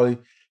 Dan Marley,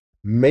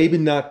 maybe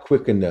not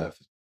quick enough.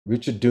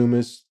 Richard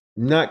Dumas,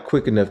 not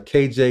quick enough.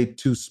 KJ,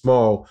 too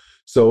small.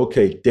 So,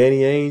 okay,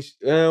 Danny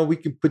Ainge, we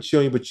can put you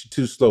on you, but you're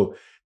too slow.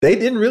 They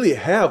didn't really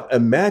have a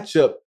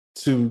matchup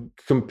to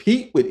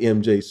compete with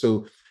MJ.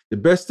 So the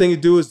best thing to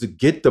do is to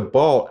get the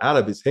ball out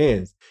of his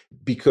hands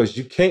because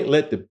you can't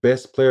let the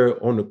best player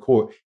on the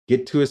court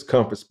get to his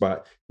comfort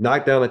spot,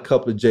 knock down a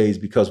couple of J's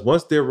because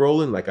once they're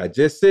rolling, like I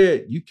just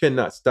said, you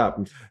cannot stop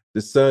them.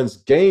 The Suns'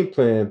 game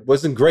plan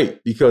wasn't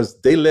great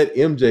because they let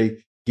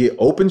MJ get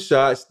open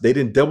shots. They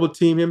didn't double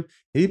team him.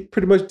 He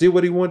pretty much did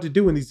what he wanted to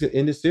do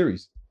in this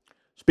series.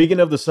 Speaking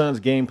of the Suns'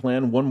 game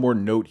plan, one more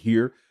note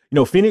here.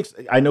 Phoenix,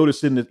 I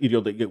noticed in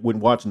the when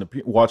watching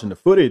the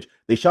footage,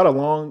 they shot a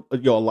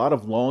lot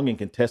of long and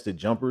contested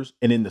jumpers,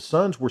 and then the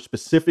Suns were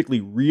specifically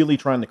really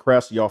trying to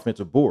crash the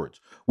offensive boards,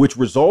 which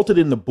resulted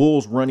in the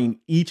Bulls running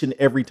each and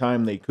every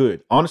time they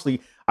could. Honestly,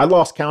 I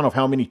lost count of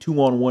how many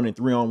 2-on-1 and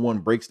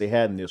 3-on-1 breaks they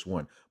had in this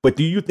one. But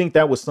do you think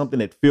that was something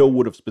that Phil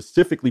would have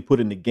specifically put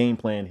in the game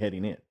plan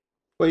heading in?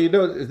 Well,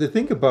 the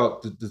thing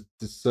about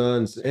the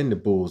Suns and the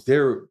Bulls,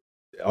 their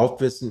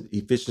offensive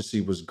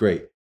efficiency was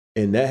great.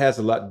 And that has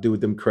a lot to do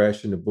with them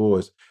crashing the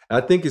boards.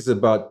 I think it's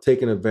about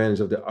taking advantage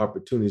of the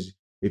opportunities.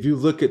 If you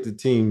look at the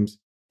teams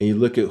and you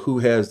look at who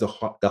has the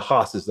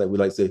horses, like we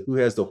like to say, who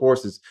has the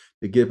horses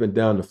to get them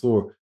down the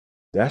floor,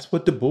 that's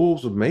what the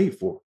Bulls were made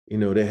for.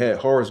 They had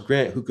Horace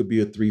Grant, who could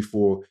be a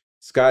 3-4,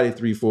 Scotty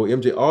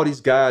 3-4, MJ, all these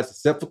guys,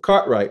 except for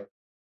Cartwright,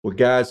 were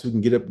guys who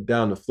can get up and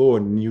down the floor.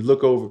 And you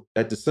look over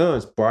at the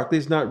Suns,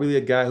 Barkley's not really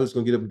a guy who's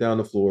going to get up and down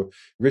the floor.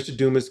 Richard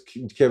Dumas,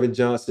 Kevin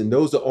Johnson,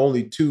 those are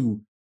only 2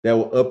 that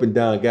were up and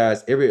down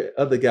guys. Every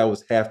other guy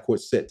was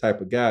half-court set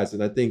type of guys.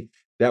 And I think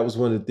that was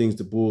one of the things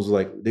the Bulls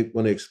they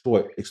want to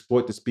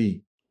exploit the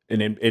speed.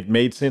 And it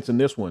made sense in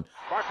this one.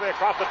 Barkley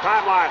across the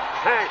timeline,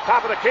 hangs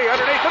top of the key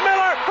underneath the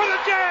Miller for the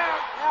jam.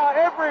 Now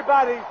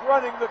everybody's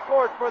running the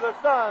court for the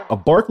Suns. A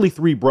Barkley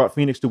 3 brought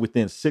Phoenix to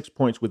within 6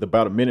 points with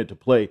about a minute to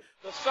play.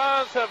 The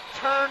Suns have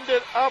turned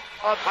it up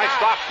a nice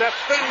stop step,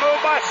 spin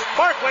move by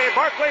Barkley, and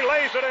Barkley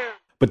lays it in.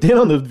 But then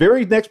on the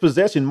very next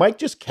possession, Mike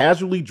just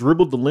casually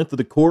dribbled the length of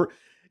the court,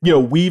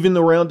 weaving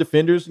around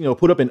defenders,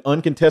 put up an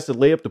uncontested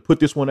layup to put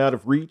this one out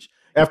of reach.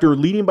 After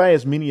leading by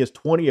as many as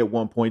 20 at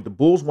one point, the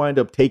Bulls wind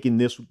up taking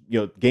this,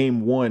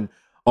 game 1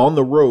 on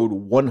the road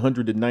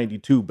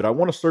 100-92. But I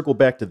want to circle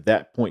back to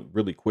that point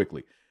really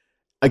quickly.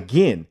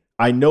 Again,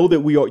 I know that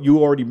you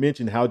already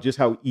mentioned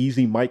how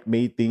easy Mike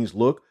made things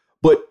look,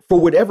 but for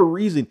whatever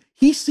reason,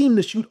 he seemed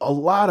to shoot a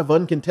lot of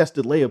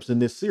uncontested layups in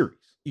this series.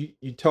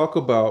 You talk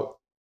about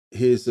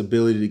his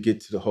ability to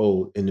get to the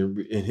hole and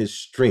his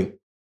strength.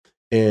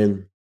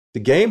 And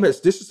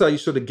this is how you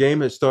saw the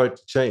game has started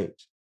to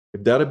change.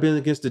 If that had been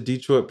against the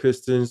Detroit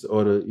Pistons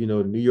or the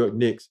New York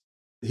Knicks,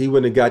 he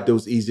wouldn't have got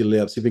those easy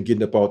layups. He'd been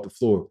getting up off the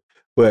floor.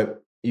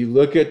 But you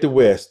look at the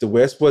West. The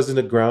West wasn't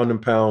a ground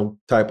and pound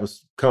type of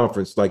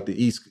conference like the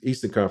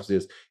Eastern Conference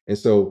is. And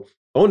so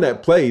on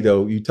that play,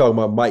 though, you talking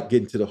about Mike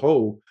getting to the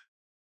hole,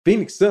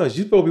 Phoenix Suns,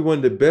 you're supposed to be one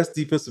of the best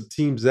defensive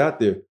teams out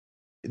there.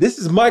 This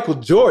is Michael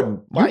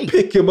Jordan. You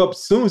pick him up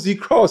as soon as he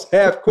crossed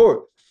half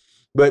court.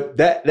 But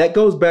that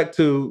goes back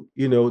to,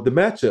 the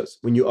matchups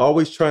when you're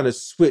always trying to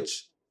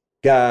switch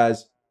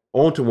guys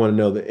onto one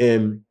another.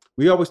 And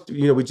we always,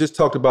 we just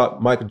talked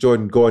about Michael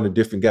Jordan guarding a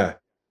different guy.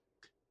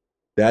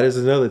 That is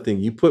another thing.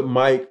 You put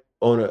Mike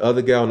on the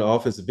other guy on the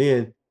offensive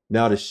end,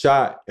 now the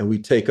shot, and we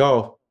take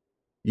off,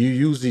 you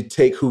usually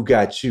take who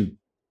got you.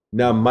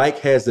 Now Mike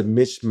has a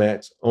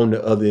mismatch on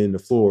the other end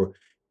of the floor.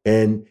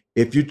 And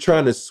if you're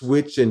trying to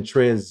switch and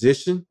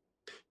transition,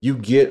 you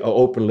get an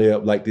open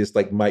layup like this,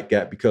 like Mike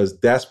got, because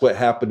that's what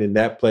happened in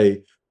that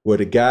play where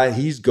the guy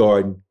he's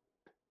guarding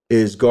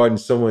is guarding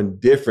someone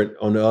different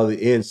on the other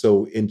end.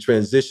 So in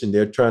transition,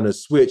 they're trying to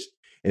switch.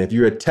 And if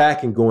you're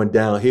attacking going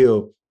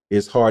downhill,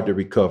 it's hard to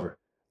recover.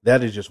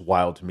 That is just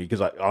wild to me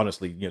because I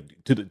honestly,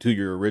 to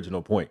your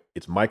original point,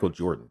 it's Michael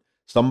Jordan.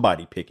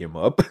 Somebody pick him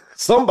up.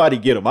 Somebody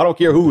get him. I don't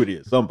care who it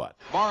is. Somebody.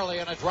 Marley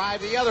in a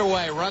drive the other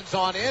way. Runs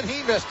on in.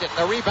 He missed it.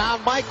 The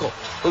rebound, Michael,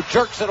 who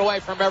jerks it away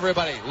from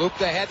everybody.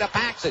 Looped ahead to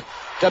Paxson.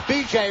 To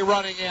BJ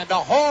running in. To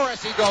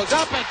Horace. He goes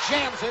up and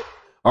jams it.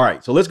 All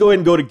right, so let's go ahead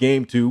and go to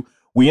game 2.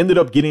 We ended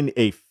up getting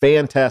a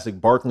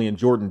fantastic Barkley and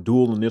Jordan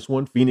duel in this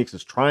one. Phoenix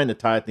is trying to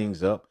tie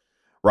things up.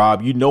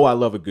 Rob, you know I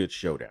love a good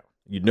showdown.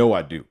 You know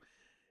I do.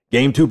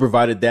 Game 2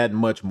 provided that and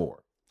much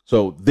more.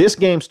 So this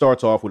game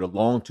starts off with a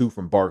long 2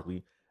 from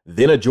Barkley,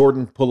 then a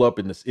Jordan pull up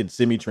in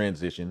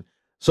semi-transition.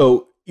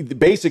 So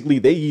basically,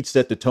 they each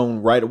set the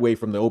tone right away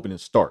from the opening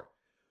start.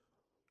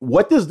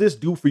 What does this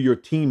do for your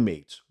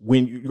teammates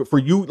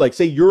like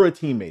say you're a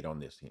teammate on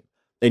this team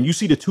and you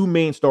see the two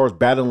main stars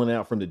battling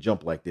out from the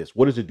jump like this?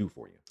 What does it do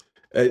for you?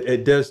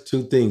 It does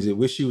two things. It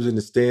wish you was in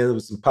the stands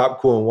with some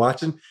popcorn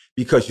watching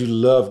because you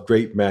love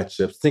great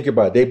matchups. Think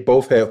about it. They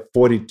both had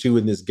 42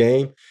 in this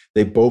game.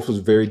 They both was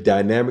very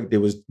dynamic. They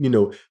was,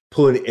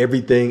 pulling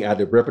everything out of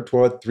the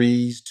repertoire,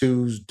 threes,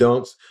 twos,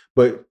 dunks.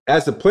 But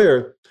as a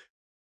player,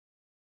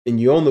 and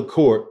you're on the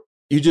court,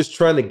 you're just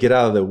trying to get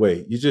out of their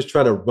way. You're just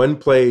trying to run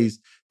plays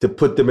to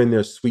put them in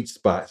their sweet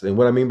spots. And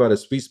what I mean by the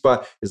sweet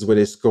spot is where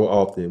they score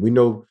often. We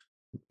know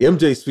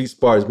MJ's sweet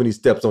spot is when he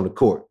steps on the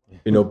court.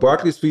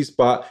 Barkley's sweet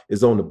spot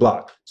is on the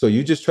block. So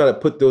you just try to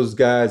put those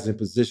guys in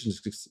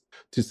positions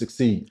to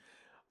succeed.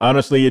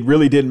 Honestly, it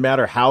really didn't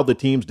matter how the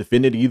teams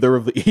defended either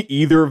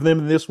of them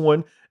in this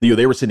one.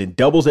 They were sending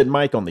doubles at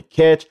Mike on the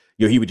catch.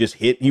 He would just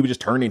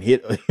turn and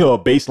hit a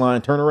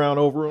baseline turnaround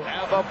over him.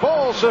 And the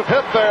Bulls have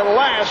hit their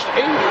last 8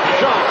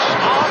 shots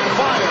on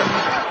fire.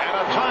 And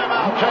a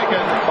timeout taken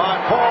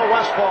by Paul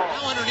Westphal.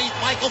 Now underneath,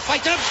 Michael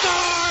fights up,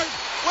 scores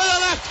with a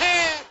left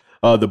hand.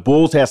 The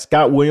Bulls had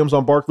Scott Williams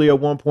on Barkley at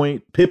one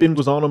point. Pippen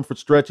was on him for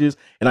stretches.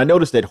 And I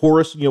noticed that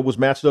Horace, was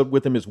matched up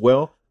with him as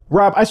well.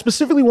 Rob, I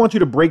specifically want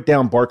you to break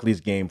down Barkley's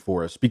game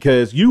for us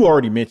because you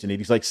already mentioned it.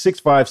 He's like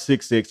 6'5",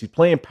 6'6". He's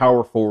playing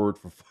power forward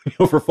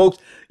for folks,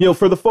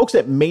 for the folks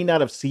that may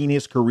not have seen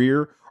his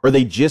career or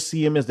they just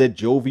see him as that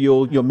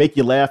jovial, make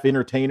you laugh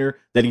entertainer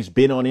that he's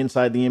been on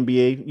inside the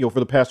NBA, for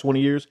the past 20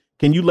 years.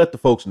 Can you let the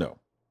folks know?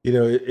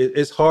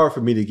 It's hard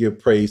for me to give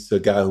praise to a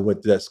guy who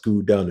went to that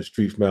school down the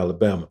street from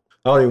Alabama.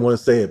 I don't even want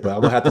to say it, but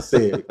I'm going to have to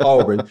say it,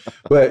 Auburn.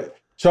 But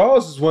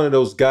Charles is one of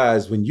those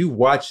guys, when you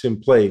watch him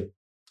play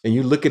and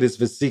you look at his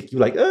physique,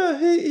 you're like,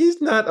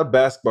 he's not a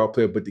basketball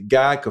player, but the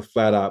guy could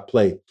flat out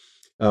play.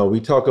 We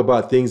talk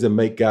about things that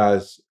make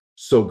guys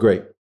so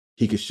great.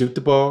 He could shoot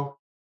the ball.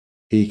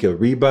 He could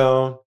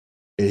rebound.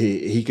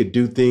 He could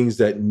do things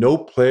that no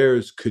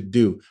players could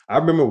do. I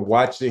remember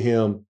watching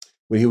him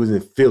when he was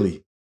in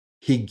Philly.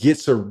 He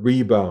gets a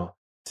rebound,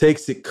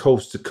 takes it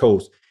coast to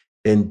coast,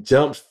 and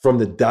jumps from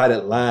the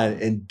dotted line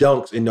and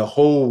dunks, and the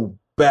whole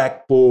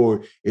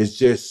backboard is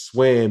just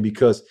swaying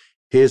because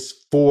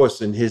his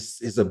force and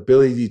his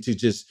ability to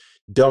just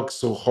dunk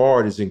so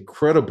hard is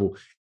incredible.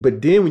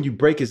 But then when you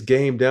break his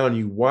game down and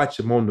you watch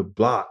him on the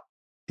block,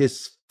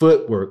 his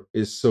footwork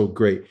is so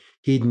great.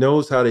 He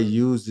knows how to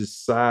use his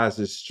size,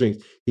 his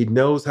strength. He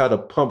knows how to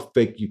pump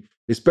fake you,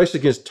 especially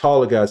against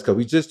taller guys, because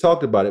we just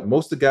talked about it.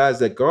 Most of the guys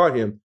that guard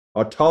him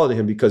are taller than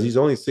him because he's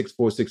only 6'4",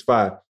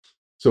 6'5".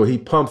 So he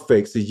pump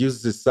fakes, he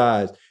uses his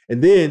size.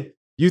 And then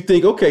you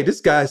think, okay,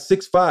 this guy's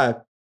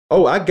 6'5".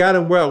 Oh, I got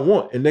him where I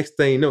want. And next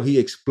thing you know, he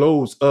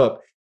explodes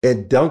up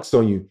and dunks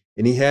on you.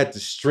 And he had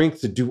the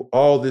strength to do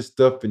all this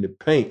stuff in the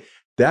paint.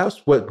 That's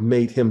what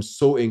made him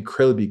so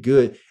incredibly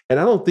good. And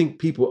I don't think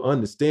people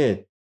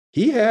understand.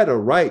 He had a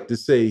right to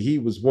say he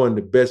was one of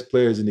the best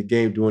players in the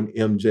game during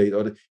MJ.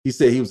 Or he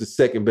said he was the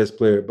second best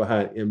player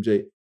behind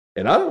MJ.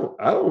 And I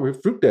don't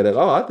refute that at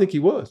all. I think he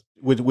was.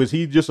 Was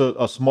he just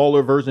a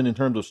smaller version in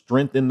terms of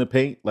strength in the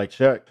paint, like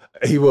Shaq?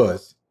 He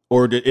was.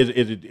 Or is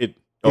it?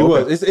 He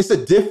was. It's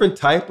a different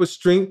type of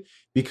strength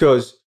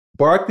because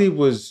Barkley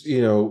was,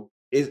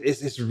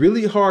 it's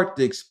really hard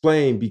to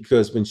explain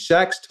because when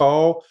Shaq's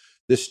tall,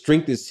 the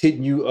strength is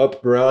hitting you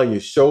up around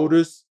your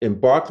shoulders, and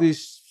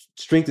Barkley's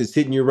strength is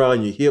hitting you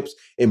around your hips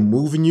and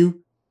moving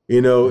you.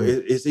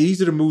 It's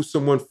easier to move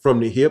someone from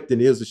the hip than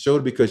it is the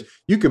shoulder because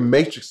you can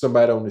matrix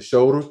somebody on the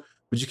shoulder,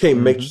 but you can't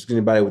matrix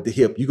anybody with the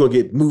hip. You're going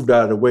to get moved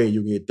out of the way and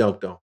you're going to get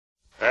dunked on.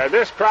 And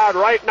this crowd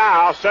right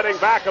now sitting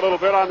back a little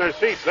bit on their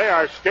seats. They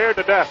are scared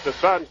to death. The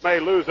Suns may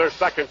lose their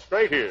second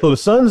straight here. So the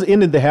Suns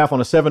ended the half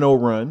on a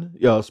 7-0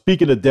 run.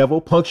 Speaking of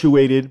devil,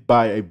 punctuated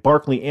by a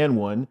Barkley and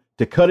one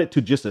to cut it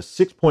to just a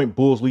 6-point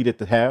Bulls lead at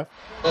the half.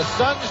 The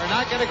Suns are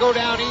not going to go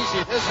down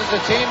easy. This is a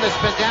team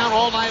that's been down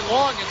all night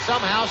long and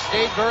somehow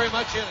stayed very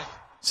much in it.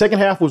 Second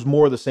half was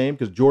more of the same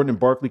because Jordan and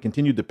Barkley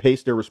continued to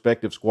pace their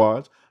respective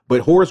squads.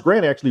 But Horace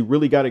Grant actually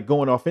really got it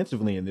going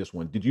offensively in this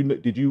one.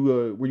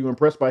 Were you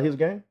impressed by his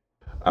game?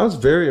 I was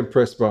very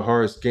impressed by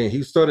Horace's game.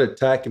 He started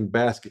attacking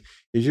basket.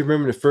 As you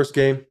remember the first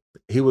game,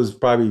 he was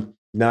probably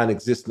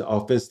non-existent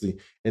offensively.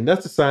 And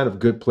that's a sign of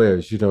good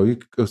players. You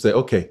could say,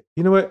 okay,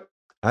 you know what?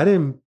 I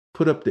didn't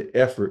put up the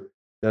effort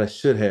that I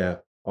should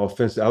have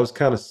offensively. I was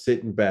kind of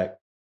sitting back.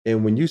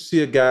 And when you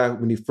see a guy,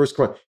 when he first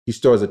comes, he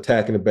starts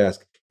attacking the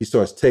basket. He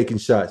starts taking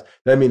shots.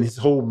 That means his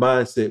whole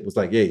mindset was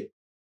like, hey,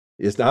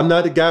 I'm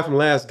not the guy from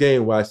last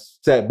game where I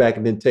sat back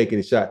and didn't take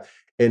any shot.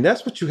 And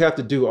that's what you have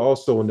to do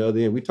also on the other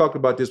end. We talked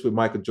about this with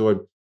Michael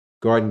Jordan,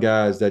 guarding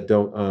guys that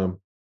don't,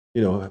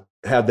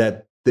 have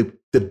that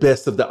the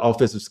best of the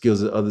offensive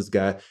skills of others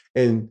guys.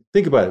 And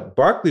think about it.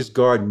 Barkley's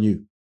guarding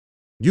you.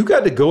 You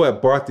got to go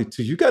at Barkley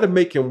too. You got to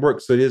make him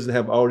work so he doesn't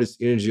have all this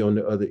energy on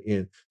the other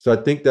end. So I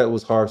think that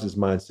was Harris's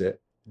mindset.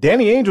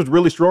 Danny Ainge was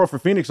really strong for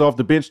Phoenix off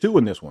the bench too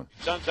in this one.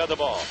 Suns had the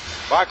ball.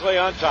 Barkley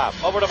on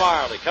top. Over to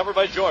Marley. Covered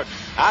by Jordan.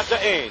 Out to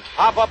Ainge.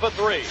 Hop up a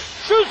three.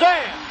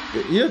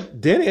 Shazam! Yeah,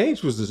 Danny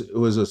Ainge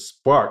was a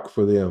spark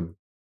for them.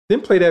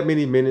 Didn't play that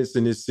many minutes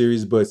in this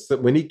series, but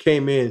when he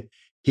came in,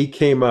 he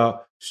came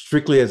out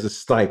strictly as a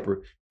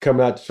sniper,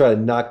 coming out to try to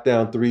knock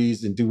down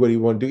threes and do what he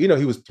wanted to do.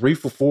 He was 3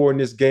 for 4 in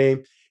this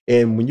game.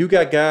 And when you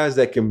got guys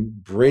that can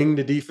bring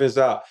the defense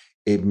out,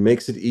 it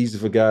makes it easy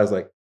for guys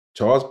like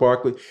Charles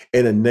Barkley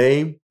and a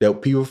name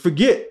that people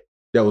forget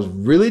that was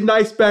really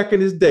nice back in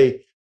his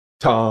day,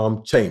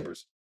 Tom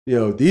Chambers.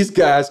 These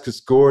guys could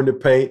score in the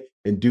paint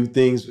and do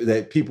things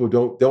that people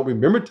don't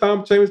remember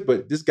Tom Chambers,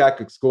 but this guy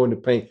could score in the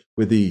paint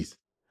with ease.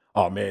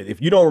 Oh man, if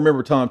you don't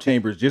remember Tom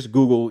Chambers, just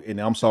Google, and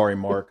I'm sorry,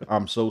 Mark.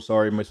 I'm so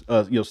sorry,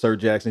 Sir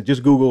Jackson.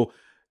 Just Google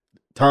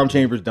Tom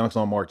Chambers dunks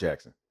on Mark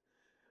Jackson.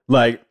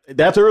 Like,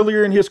 that's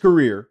earlier in his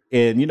career,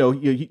 and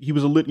he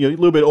was a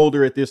little bit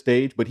older at this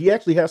stage, but he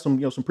actually has some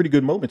pretty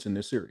good moments in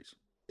this series.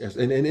 Yes,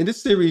 and in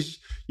this series,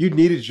 you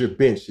needed your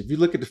bench. If you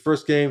look at the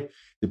first game,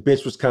 the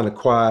bench was kind of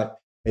quiet.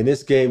 In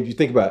this game, you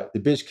think about it, the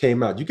bench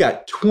came out. You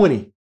got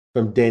 20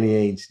 from Danny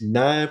Ainge,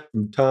 9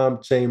 from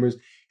Tom Chambers,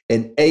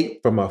 and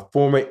 8 from a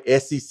former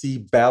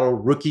SEC battle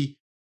rookie,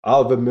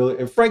 Oliver Miller,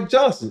 and Frank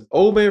Johnson.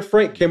 Old man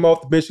Frank came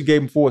off the bench the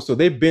game before, so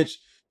their bench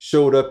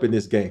showed up in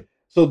this game.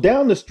 So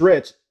down the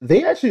stretch,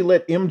 they actually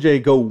let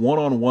MJ go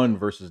one-on-one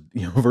versus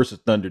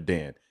Thunder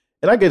Dan.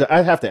 And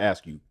I have to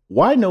ask you,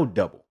 why no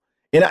double?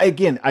 And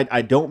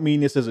I don't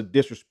mean this as a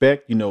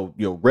disrespect,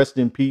 rest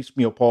in peace,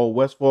 Paul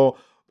Westphal,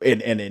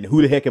 and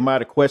who the heck am I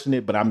to question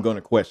it? But I'm going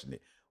to question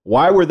it.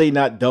 Why were they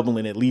not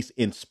doubling at least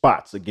in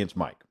spots against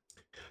Mike?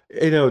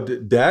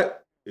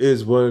 That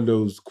is one of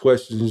those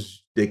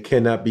questions that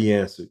cannot be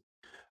answered.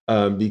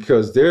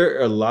 Because there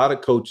are a lot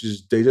of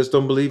coaches, they just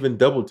don't believe in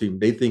double team.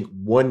 They think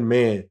one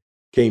man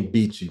can't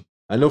beat you.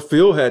 I know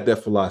Phil had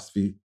that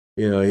philosophy.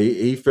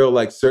 He felt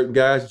like certain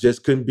guys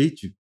just couldn't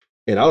beat you.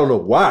 And I don't know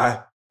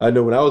why. I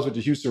know when I was with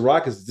the Houston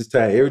Rockets at this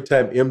time, every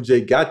time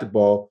MJ got the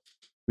ball,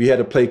 we had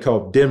a play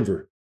called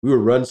Denver. We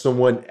would run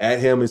someone at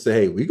him and say,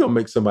 hey, we're going to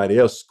make somebody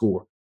else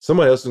score.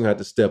 Somebody else is going to have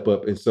to step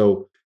up. And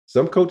so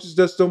some coaches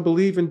just don't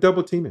believe in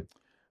double teaming.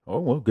 Oh,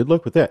 well, good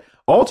luck with that.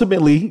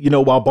 Ultimately,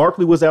 while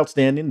Barkley was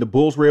outstanding, the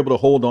Bulls were able to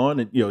hold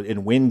on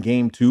and win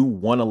game 2,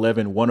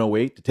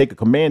 111-108, to take a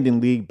commanding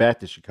lead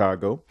back to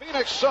Chicago.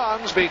 Phoenix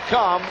Suns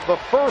become the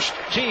first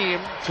team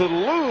to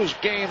lose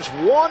games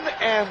 1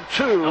 and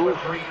 2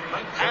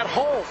 at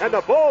home. And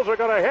the Bulls are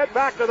going to head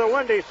back to the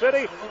Windy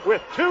City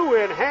with 2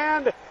 in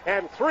hand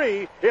and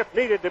 3, if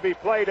needed, to be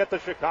played at the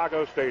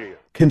Chicago Stadium.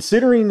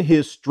 Considering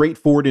his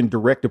straightforward and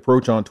direct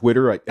approach on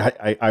Twitter,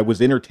 I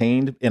was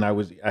entertained, and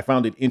I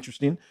found it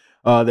interesting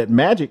that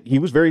Magic, he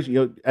was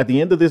very, at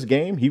the end of this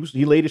game,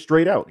 he laid it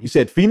straight out. He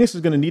said Phoenix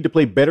is going to need to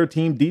play better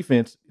team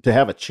defense to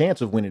have a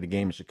chance of winning the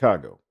game in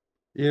Chicago.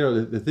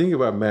 The thing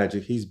about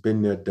Magic, he's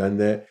been there, done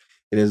that,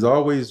 and it's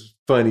always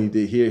funny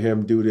to hear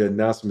him do the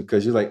announcement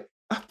because you're like,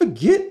 I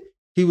forget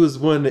he was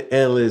one of the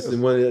analysts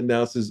and one of the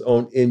announcers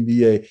on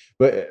NBA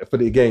for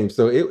the game.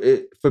 So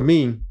for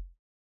me,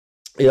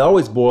 it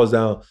always boils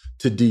down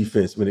to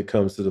defense when it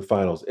comes to the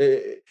finals.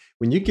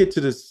 When you get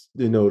to this,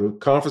 the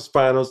conference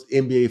finals,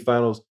 NBA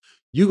finals,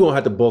 you're going to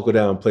have to buckle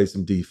down and play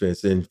some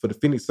defense. And for the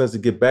Phoenix Suns to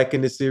get back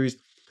in this series,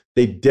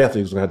 they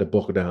definitely was going to have to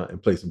buckle down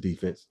and play some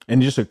defense.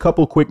 And just a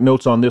couple quick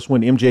notes on this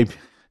one. MJ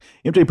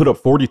put up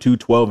 42,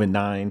 12, and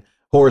 9.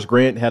 Horace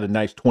Grant had a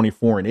nice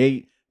 24 and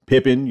 8.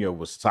 Pippen,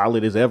 was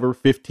solid as ever,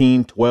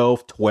 15,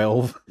 12,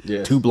 12,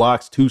 yes. 2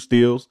 blocks, 2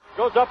 steals.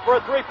 Goes up for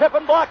a 3.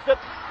 Pippen blocks it.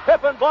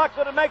 Pippen blocks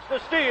it and makes the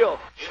steal.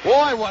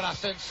 Boy, what a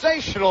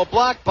sensational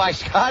block by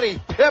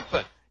Scottie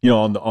Pippen.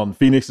 On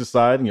Phoenix's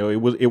side,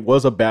 it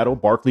was a battle.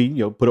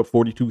 Barkley, put up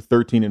 42,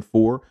 13, and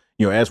 4.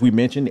 As we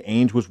mentioned,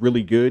 Ainge was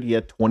really good. He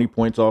had 20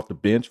 points off the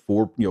bench,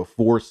 4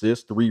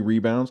 assists, 3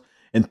 rebounds.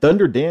 And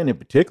Thunder Dan in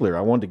particular,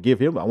 I wanted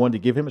to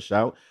give him a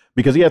shout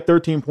because he had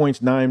 13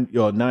 points, 9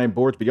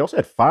 boards, but he also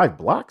had 5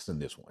 blocks in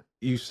this one.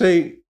 You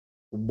say,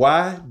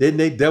 why didn't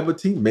they double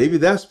team? Maybe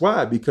that's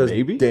why, because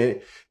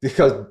Dan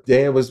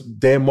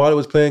Marley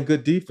was playing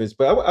good defense.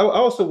 But I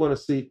also want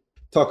to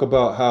talk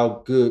about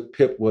how good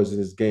Pip was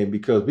in this game,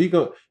 because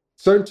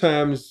certain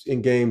times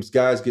in games,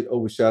 guys get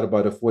overshadowed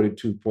by the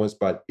 42 points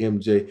by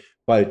MJ,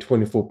 by the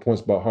 24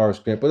 points by Horace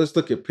Grant. But let's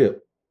look at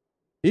Pip.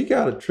 He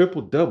got a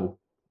triple-double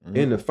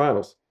in the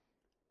finals.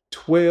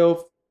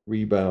 12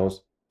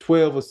 rebounds,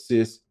 12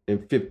 assists,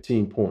 and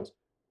 15 points.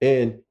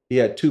 And he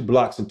had 2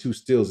 blocks and 2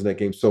 steals in that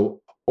game.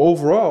 So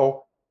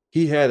overall,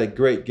 he had a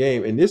great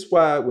game. And this is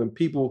why when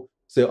people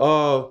say,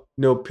 oh,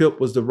 Pip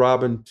was the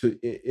Robin to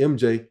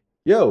MJ.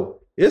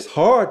 Yo, it's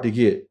hard to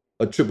get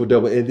a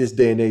triple-double in this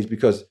day and age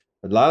because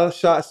a lot of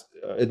shots,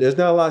 there's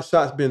not a lot of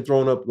shots being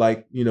thrown up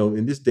like,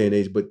 in this day and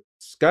age, but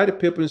Scottie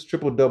Pippen's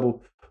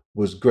triple-double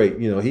was great.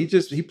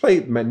 He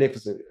played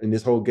magnificent in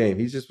this whole game.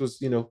 He just was,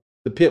 the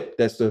Pip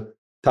that's the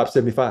top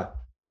 75.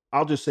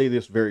 I'll just say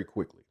this very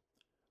quickly.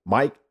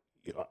 Mike,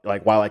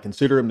 while I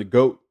consider him the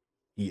GOAT,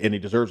 and he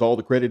deserves all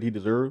the credit he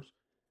deserves,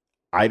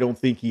 I don't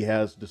think he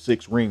has the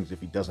 6 rings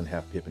if he doesn't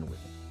have Pippen with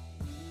him.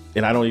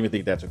 And I don't even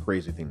think that's a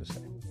crazy thing to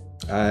say.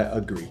 I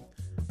agree.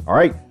 All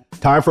right,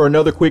 time for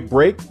another quick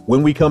break.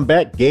 When we come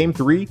back, Game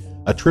 3,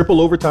 a triple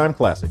overtime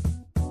classic.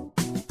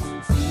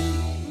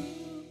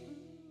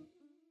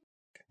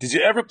 Did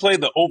you ever play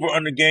the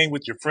over-under game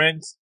with your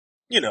friends?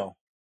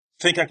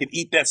 Think I could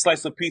eat that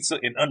slice of pizza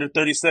in under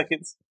 30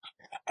 seconds?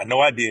 I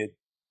know I did.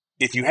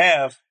 If you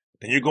have,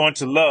 then you're going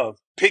to love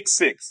Pick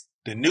 6,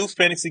 the new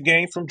fantasy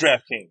game from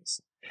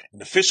DraftKings,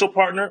 an official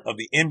partner of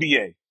the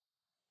NBA.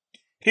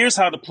 Here's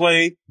how to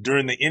play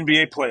during the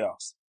NBA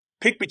playoffs.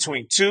 Pick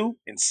between 2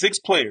 and 6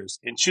 players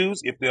and choose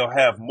if they'll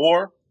have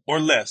more or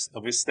less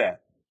of his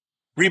stat.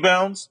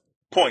 Rebounds,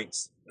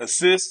 points,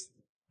 assists,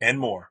 and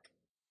more.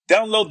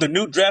 Download the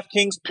new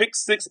DraftKings Pick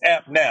 6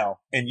 app now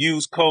and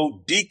use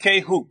code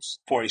DKHOOPS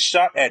for a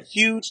shot at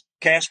huge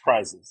cash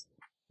prizes.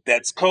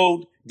 That's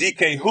code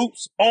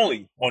DKHOOPS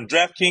only on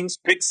DraftKings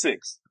Pick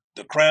 6.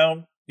 The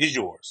crown is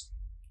yours.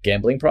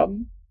 Gambling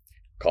problem?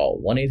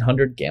 Call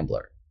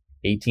 1-800-GAMBLER.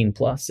 18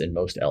 plus in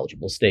most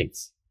eligible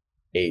states.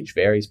 Age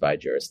varies by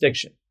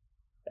jurisdiction.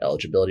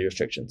 Eligibility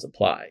restrictions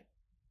apply.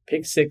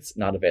 Pick 6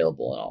 not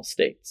available in all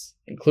states,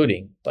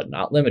 including, but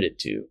not limited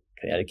to,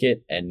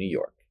 Connecticut and New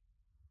York.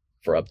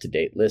 For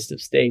up-to-date list of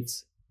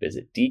states,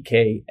 visit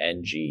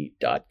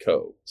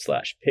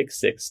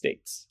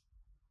dkng.co/pick6states.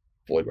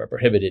 Void where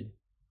prohibited.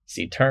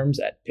 See terms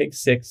at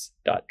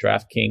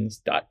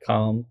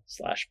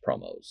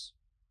pick6.draftkings.com/promos.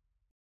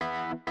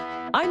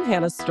 I'm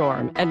Hannah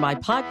Storm, and my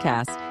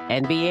podcast,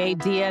 NBA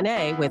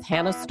DNA with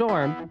Hannah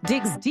Storm,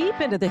 digs deep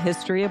into the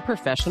history of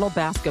professional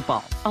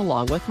basketball,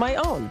 along with my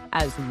own,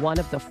 as one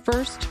of the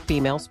first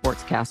female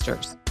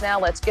sportscasters. Now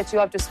let's get you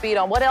up to speed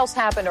on what else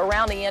happened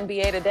around the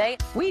NBA today.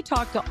 We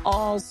talked to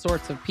all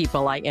sorts of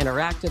people I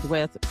interacted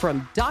with,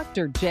 from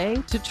Dr. J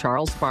to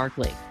Charles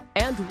Barkley,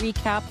 and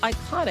recap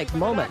iconic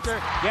moments.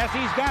 Yes,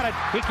 he's got it.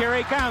 Here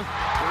he comes.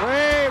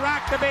 We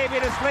rock the baby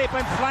to sleep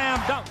and slam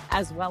dunk.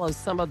 As well as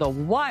some of the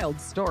wild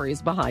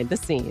stories behind the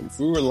scenes.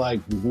 We were like,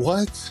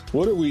 what?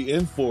 What are we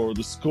in for?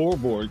 The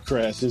scoreboard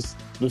crashes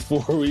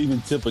before we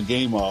even tip a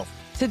game off.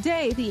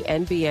 Today, the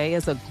NBA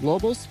is a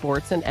global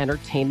sports and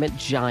entertainment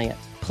giant.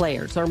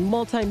 Players are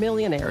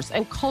multimillionaires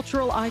and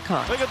cultural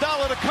icons.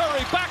 Iguodala to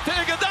Curry, back to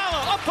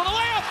Iguodala, up for the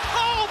layup.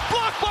 Oh,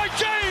 blocked by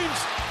James.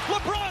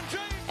 LeBron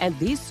James. And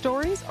these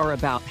stories are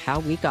about how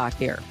we got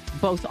here,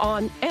 both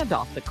on and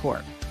off the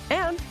court.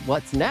 And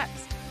what's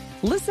next?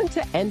 Listen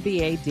to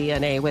NBA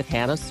DNA with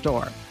Hannah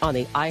Storm on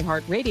the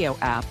iHeartRadio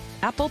app,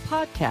 Apple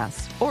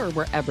Podcasts, or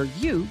wherever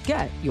you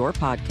get your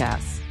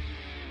podcasts.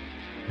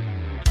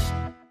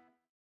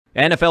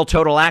 NFL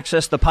Total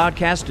Access, the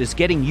podcast, is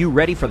getting you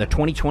ready for the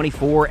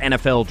 2024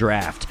 NFL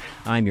Draft.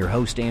 I'm your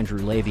host, Andrew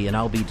Levy, and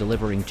I'll be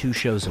delivering 2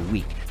 shows a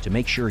week to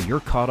make sure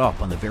you're caught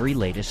up on the very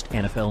latest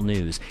NFL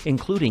news,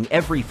 including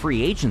every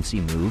free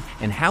agency move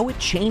and how it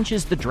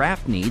changes the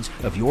draft needs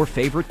of your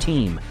favorite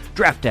team.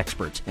 Draft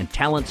experts and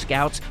talent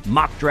scouts,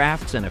 mock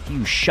drafts, and a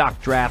few shock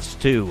drafts,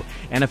 too.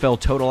 NFL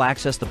Total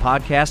Access, the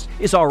podcast,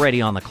 is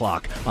already on the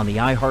clock on the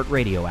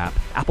iHeartRadio app,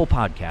 Apple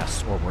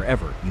Podcasts, or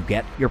wherever you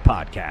get your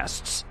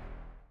podcasts.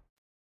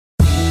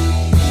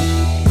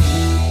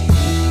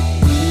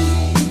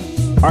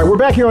 All right, we're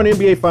back here on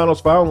NBA Finals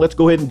File, and let's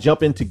go ahead and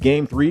jump into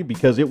Game 3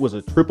 because it was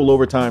a triple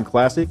overtime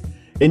classic.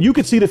 And you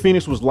could see the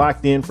Phoenix was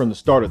locked in from the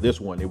start of this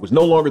one. It was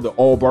no longer the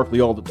all Barkley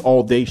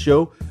all day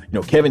show.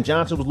 Kevin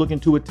Johnson was looking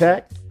to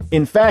attack.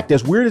 In fact,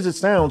 as weird as it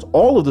sounds,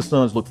 all of the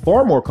Suns looked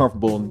far more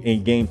comfortable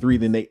in Game 3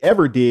 than they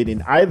ever did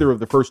in either of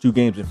the first 2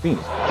 games in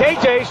Phoenix.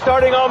 KJ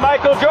starting on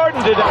Michael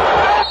Jordan today.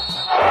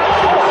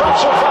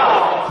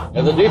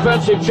 And the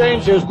defensive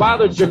changes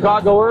bothered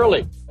Chicago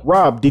early.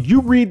 Rob, did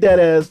you read that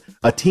as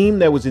a team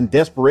that was in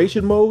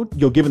desperation mode,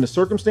 given the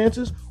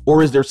circumstances?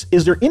 Or is there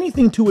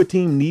anything to a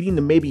team needing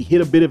to maybe hit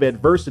a bit of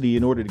adversity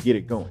in order to get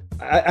it going?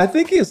 I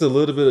think it's a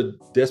little bit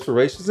of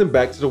desperation and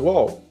back to the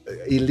wall.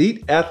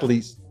 Elite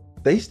athletes,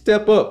 they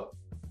step up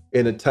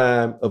in a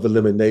time of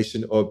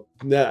elimination. Or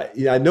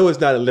I know it's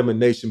not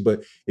elimination,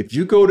 but if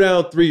you go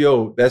down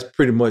 3-0, that's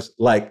pretty much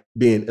like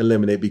being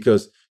eliminated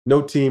because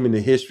no team in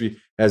the history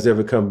has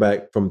ever come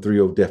back from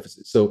 3-0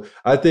 deficit. So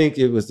I think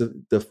it was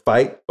the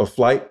fight or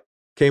flight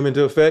came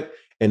into effect,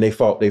 and they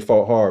fought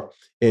hard.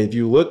 And if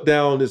you look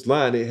down this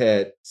line, it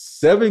had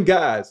 7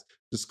 guys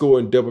to score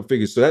in double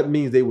figures. So that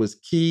means they was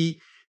keyed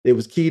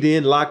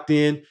in, locked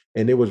in,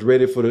 and they was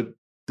ready for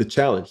the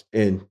challenge.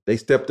 And they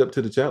stepped up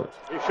to the challenge.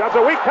 He shoves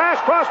a weak pass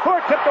cross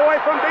court, tipped away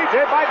from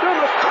BJ by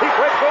Douglas. He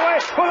breaks away,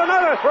 put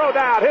another throw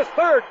down. His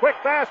third quick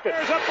basket.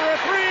 There's up for a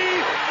 3.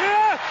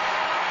 Yes!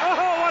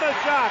 Oh, what a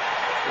shot!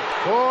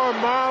 Poor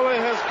Marley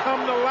has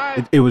come to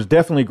life. It was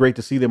definitely great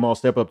to see them all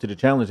step up to the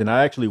challenge. And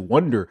I actually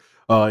wonder,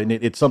 and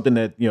it's something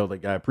that,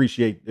 like I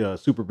appreciate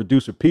super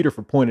producer Peter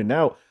for pointing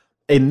out.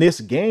 In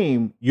this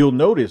game, you'll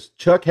notice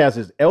Chuck has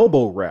his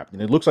elbow wrapped,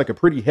 and it looks like a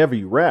pretty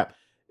heavy wrap.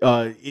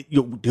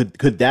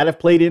 Could that have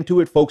played into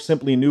it? Folks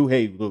simply knew,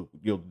 hey, look,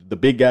 the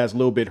big guy's a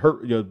little bit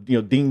hurt,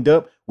 dinged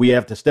up. We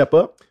have to step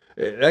up.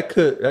 That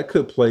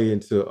could play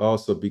into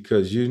also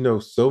because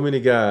so many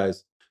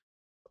guys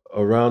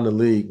around the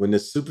league, when the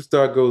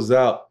superstar goes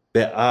out,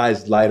 their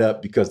eyes light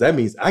up because that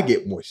means I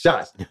get more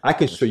shots. I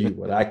can show you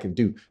what I can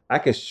do. I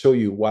can show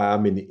you why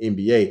I'm in the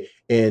NBA.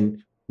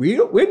 And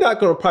we're not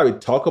going to probably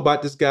talk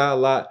about this guy a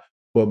lot,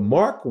 but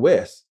Mark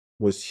West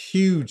was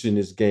huge in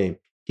this game.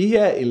 He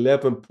had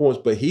 11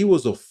 points, but he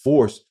was a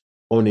force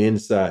on the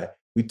inside.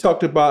 We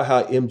talked about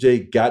how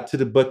MJ got to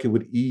the bucket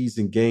with ease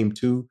in game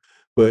 2.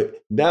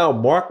 But now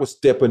Mark was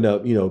stepping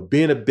up,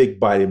 being a big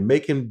body,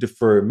 making him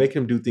defer,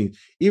 making him do things.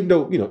 Even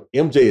though,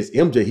 MJ is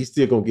MJ, he's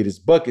still going to get his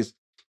buckets.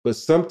 But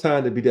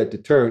sometimes to be that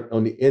deterrent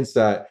on the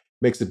inside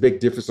makes a big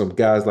difference on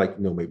guys like,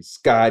 maybe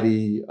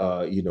Scotty,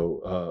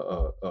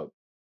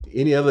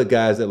 any other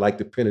guys that like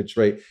to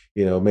penetrate,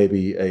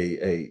 maybe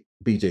a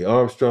BJ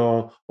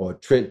Armstrong or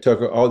Trent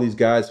Tucker, all these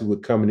guys who were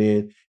coming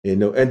in,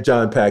 and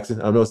John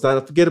Paxson. I know it's not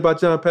to forget about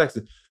John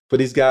Paxson, but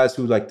these guys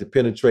who like to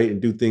penetrate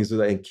and do things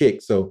and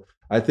kick. So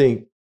I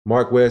think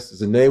Mark West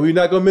is a name we're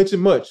not going to mention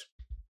much,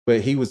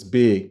 but he was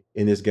big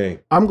in this game.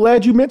 I'm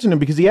glad you mentioned him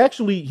because he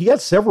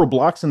had several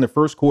blocks in the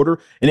first quarter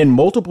and in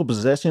multiple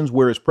possessions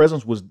where his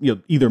presence was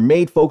either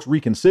made folks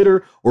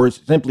reconsider or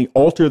simply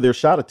alter their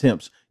shot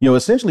attempts,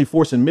 essentially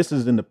forcing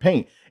misses in the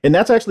paint. And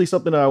that's actually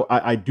something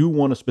I do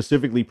want to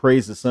specifically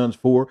praise the Suns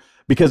for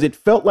because it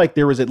felt like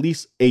there was at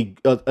least a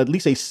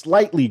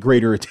slightly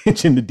greater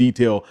attention to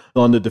detail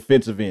on the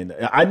defensive end.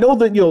 I know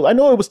that I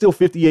know it was still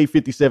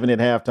 58-57 at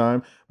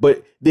halftime,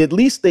 but at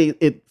least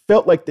it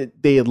felt like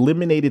that they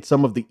eliminated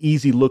some of the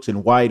easy looks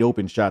and wide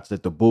open shots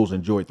that the Bulls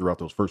enjoyed throughout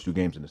those first 2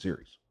 games in the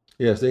series.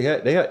 Yes, they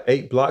had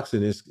 8 blocks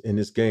in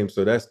this game,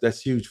 so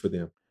that's huge for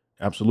them.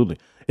 Absolutely.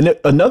 And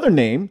another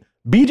name,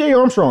 BJ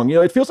Armstrong,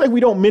 it feels like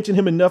we don't mention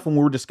him enough when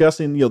we're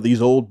discussing,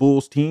 these old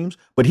Bulls teams,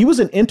 but he was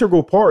an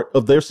integral part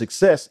of their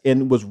success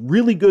and was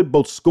really good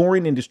both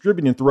scoring and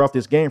distributing throughout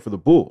this game for the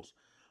Bulls.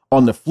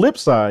 On the flip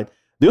side,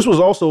 this was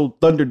also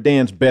Thunder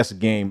Dan's best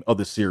game of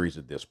the series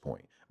at this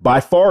point. By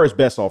far his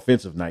best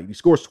offensive night. He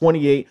scores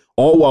 28,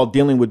 all while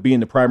dealing with being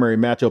the primary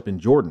matchup in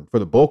Jordan for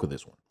the bulk of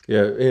this one.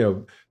 Yeah,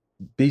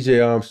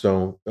 BJ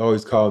Armstrong, I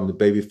always call him the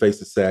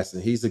babyface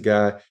assassin. He's a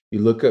guy you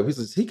look up.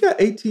 He got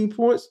 18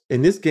 points.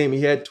 In this game,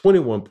 he had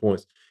 21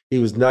 points. He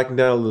was knocking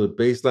down a little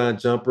baseline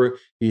jumper.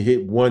 He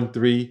hit 1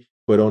 3.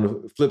 But on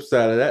the flip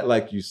side of that,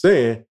 like you're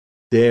saying,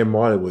 Dan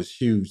Marley was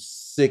huge.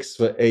 6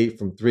 for 8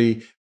 from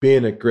 3,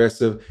 being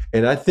aggressive.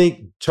 And I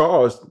think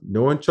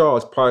knowing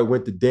Charles, probably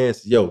went to Dan and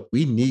said, yo,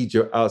 we need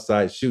your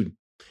outside shooting.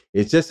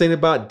 It just ain't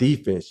about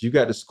defense. You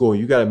got to score.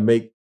 You got to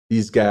make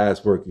these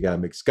guys work. You got to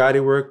make Scotty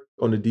work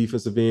on the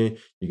defensive end.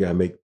 You got to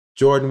make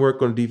Jordan work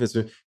on the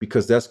defensive end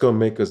because that's going to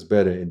make us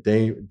better. And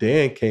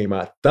Dan came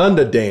out.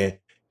 Thunder Dan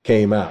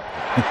came out.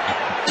 Shot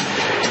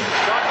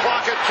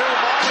clock at 2.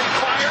 Marley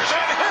fires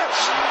and hits.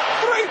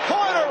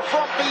 3-pointer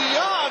from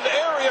beyond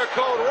area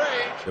code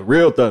range. The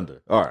real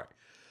Thunder. All right.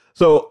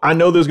 So I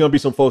know there's going to be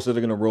some folks that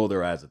are going to roll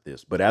their eyes at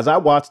this, but as I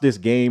watched this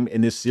game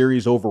and this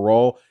series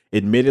overall,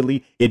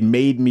 admittedly, it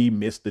made me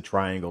miss the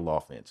triangle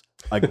offense.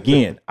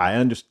 Again, I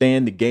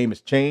understand the game has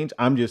changed.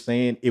 I'm just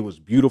saying it was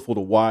beautiful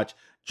to watch,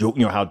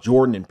 how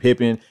Jordan and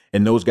Pippen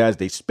and those guys,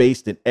 they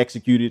spaced and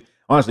executed.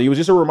 Honestly, it was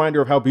just a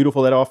reminder of how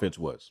beautiful that offense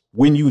was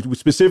when you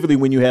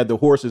had the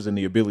horses and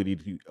the ability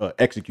to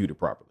execute it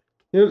properly.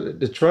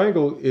 The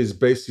triangle is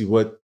basically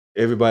what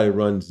everybody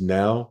runs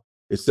now,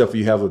 except for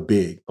you have a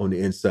big on the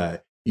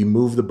inside. You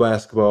move the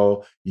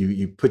basketball,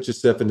 you put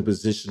yourself in the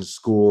position to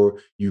score,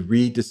 you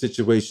read the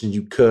situation,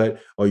 you cut,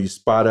 or you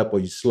spot up, or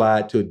you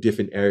slide to a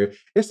different area.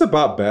 It's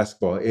about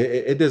basketball.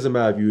 It doesn't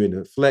matter if you're in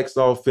the flex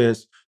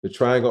offense, the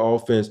triangle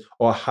offense,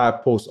 or high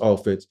post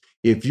offense.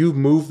 If you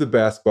move the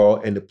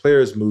basketball and the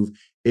players move,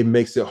 it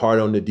makes it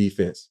hard on the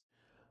defense.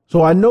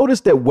 So I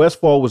noticed that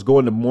Westfall was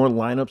going to more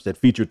lineups that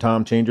feature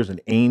Tom Chambers and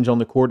Ainge on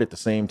the court at the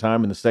same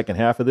time in the second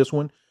half of this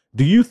one.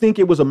 Do you think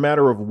it was a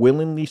matter of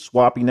willingly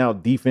swapping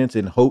out defense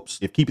in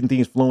hopes of keeping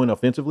things flowing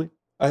offensively?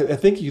 I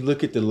think you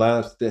look at the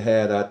lineups they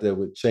had out there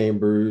with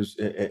Chambers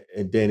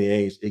and Danny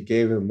Ainge, it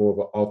gave him more of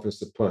an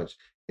offensive punch.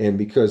 And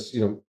because,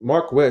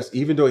 Mark West,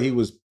 even though he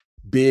was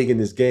big in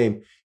this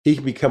game, he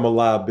can become a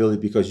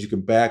liability because you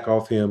can back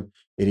off him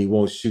and he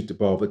won't shoot the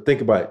ball. But think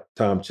about it.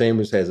 Tom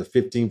Chambers has a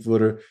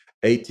 15-footer,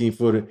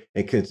 18-footer,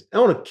 and can,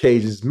 on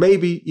occasions,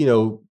 maybe,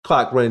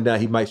 clock running down,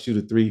 he might shoot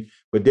a 3.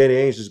 But Danny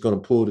Ainge is going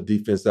to pull the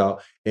defense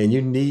out, and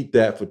you need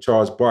that for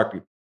Charles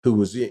Barkley, who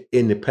was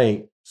in the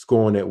paint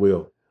scoring at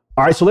will.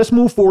 All right, so let's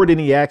move forward in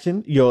the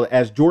action.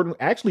 As Jordan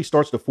actually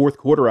starts the fourth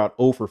quarter out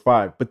 0 for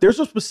 5, but there's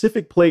a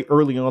specific play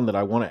early on that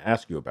I want to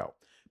ask you about.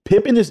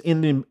 Pippen is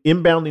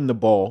inbounding the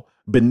ball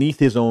beneath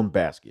his own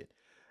basket.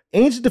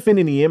 Ainge is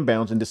defending the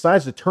inbounds and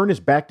decides to turn his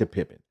back to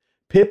Pippen.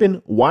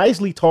 Pippen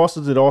wisely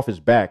tosses it off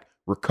his back,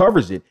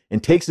 recovers it,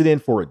 and takes it in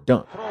for a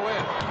dunk.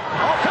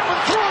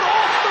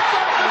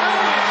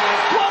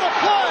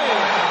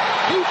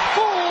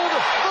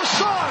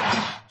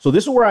 So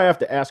this is where I have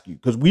to ask you,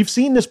 because we've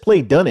seen this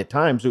play done at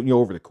times,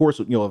 over the course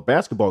of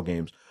basketball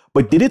games.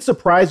 But did it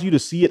surprise you to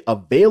see it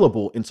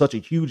available in such a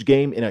huge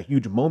game in a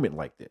huge moment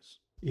like this?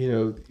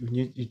 When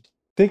you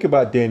think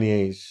about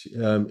Danny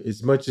Ainge,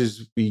 as much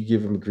as we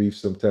give him grief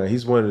sometimes,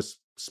 he's one of the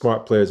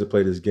smart players that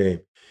play this game.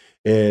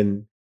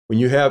 And when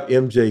you have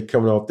MJ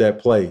coming off that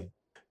play,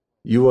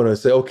 you want to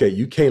say, okay,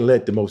 you can't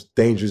let the most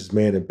dangerous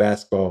man in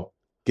basketball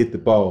get the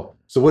ball.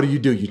 So what do?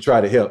 You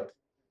try to help.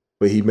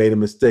 But he made a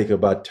mistake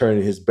about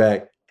turning his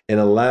back and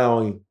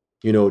allowing,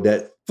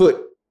 that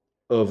foot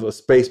of a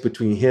space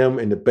between him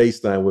and the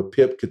baseline where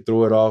Pip could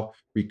throw it off,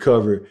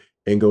 recover,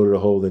 and go to the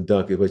hole and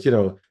dunk it.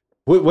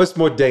 But, what's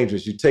more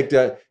dangerous? You take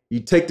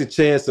the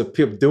chance of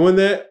Pip doing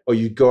that, or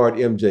you guard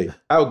MJ?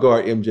 I would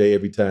guard MJ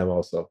every time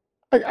also.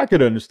 I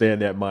could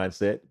understand that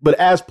mindset. But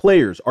as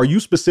players, are you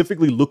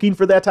specifically looking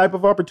for that type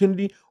of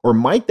opportunity? Or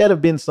might that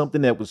have been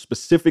something that was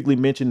specifically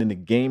mentioned in the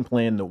game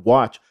plan to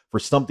watch for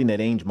something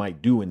that Ainge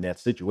might do in that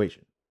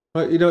situation?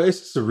 It's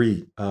just a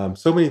read.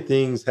 So many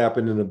things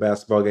happen in a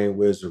basketball game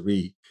where it's a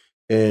read.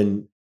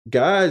 And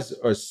guys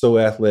are so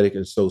athletic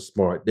and so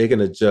smart. They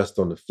can adjust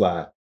on the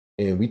fly.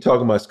 And we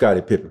talking about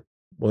Scottie Pippen,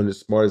 one of the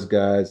smartest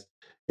guys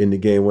in the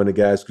game, one of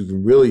the guys who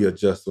can really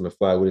adjust on the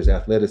fly with his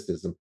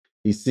athleticism.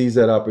 He sees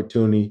that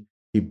opportunity.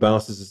 He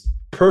bounces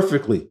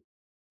perfectly,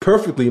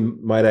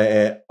 might I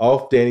add,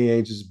 off Danny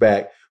Ainge's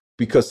back,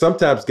 because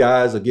sometimes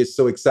guys will get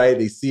so excited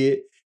they see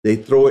it, they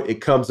throw it, it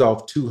comes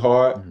off too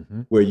hard,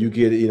 where you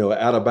get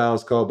out of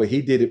bounds call. But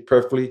he did it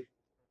perfectly,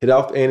 hit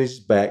off Ainge's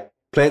back,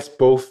 plants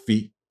both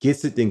feet,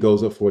 gets it, then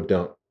goes up for a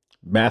dunk.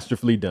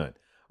 Masterfully done.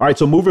 All right,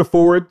 so moving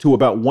forward to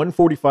about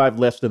 1:45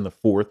 left in the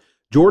fourth,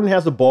 Jordan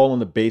has the ball on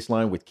the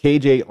baseline with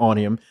KJ on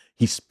him.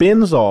 He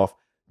spins off,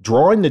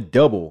 drawing the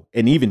double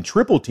and even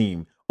triple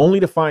team, only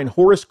to find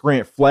Horace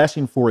Grant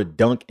flashing for a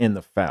dunk and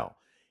the foul.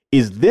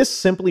 Is this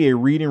simply a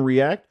read and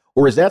react,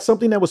 or is that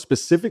something that was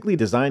specifically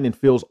designed in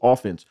Phil's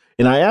offense?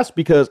 And I ask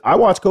because I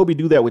watched Kobe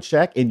do that with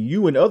Shaq and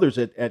you and others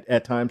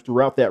at times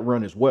throughout that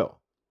run as well.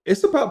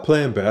 It's about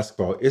playing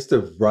basketball. It's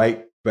the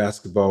right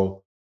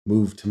basketball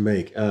move to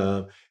make.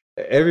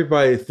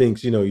 Everybody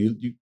thinks,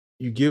 you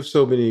give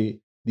so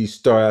many these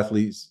star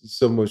athletes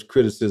so much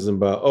criticism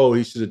about,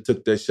 he should have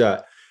took that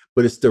shot.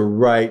 But it's the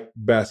right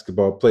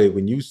basketball play.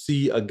 When you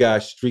see a guy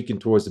streaking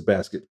towards the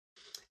basket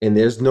and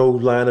there's no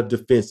line of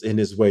defense in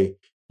his way,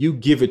 you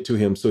give it to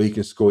him so he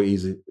can score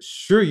easy.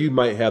 Sure, you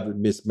might have the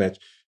mismatch.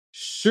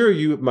 Sure,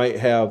 you might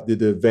have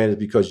the advantage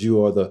because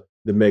you are the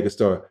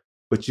megastar,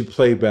 but you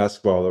play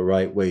basketball the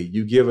right way.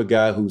 You give a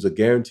guy who's a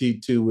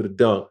guaranteed two with a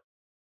dunk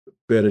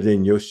better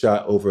than your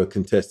shot over a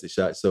contested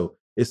shot. So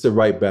it's the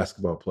right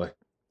basketball play.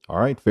 All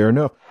right, fair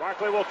enough.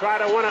 Barkley will try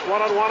to win it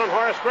one-on-one on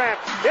Horace Grant.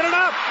 Hit it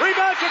up.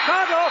 Rebound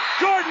Chicago.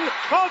 Jordan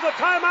calls a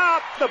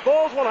timeout. The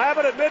Bulls will have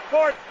it at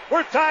midcourt.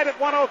 We're tied at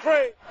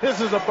 103. This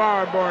is a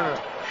barn burner.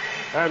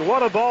 And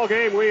what a ball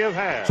game we have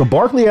had. So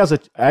Barkley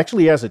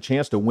actually has a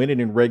chance to win it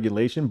in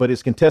regulation, but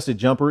his contested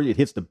jumper, it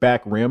hits the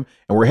back rim,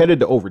 and we're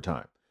headed to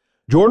overtime.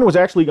 Jordan was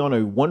actually on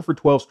a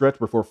 1-for-12 stretch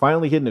before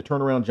finally hitting a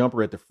turnaround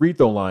jumper at the free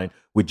throw line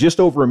with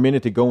just over a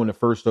minute to go in the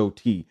first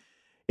OT.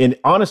 And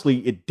honestly,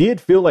 it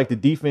did feel like the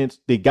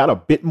defense, they got a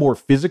bit more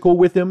physical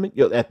with him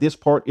at this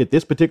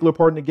particular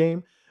part in the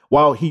game.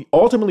 While he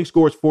ultimately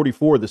scores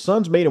 44, the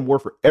Suns made him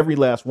work for every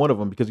last one of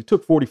them because he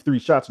took 43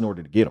 shots in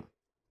order to get them.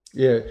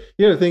 Yeah,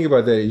 the thing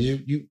about that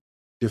is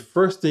the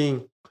first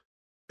thing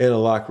in a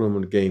locker room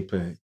on the game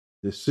plan,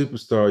 the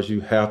superstars,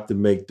 you have to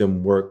make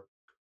them work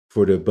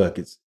for their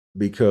buckets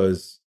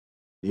because,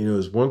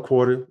 it's one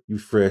quarter, you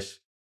fresh.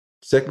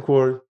 Second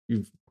quarter,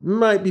 you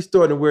might be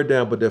starting to wear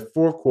down, but that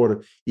fourth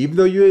quarter, even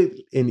though you're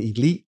an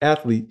elite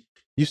athlete,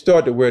 you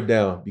start to wear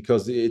down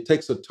because it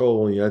takes a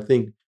toll on you. I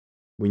think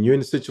when you're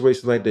in a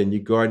situation like that and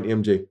you're guarding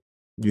MJ,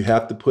 you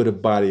have to put a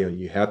body on.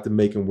 You have to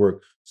make him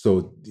work.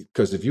 So,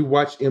 because if you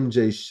watch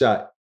MJ's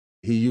shot,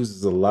 he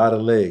uses a lot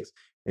of legs.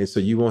 And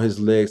so you want his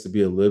legs to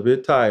be a little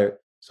bit tired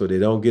so they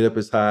don't get up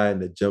as high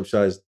and the jump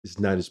shot is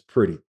not as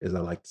pretty, as I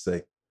like to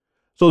say.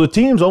 So the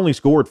teams only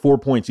scored 4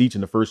 points each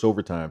in the first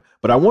overtime.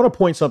 But I want to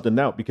point something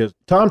out because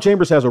Tom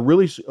Chambers has a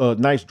really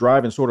nice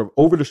drive and sort of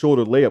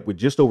over-the-shoulder layup with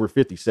just over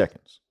 50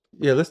 seconds.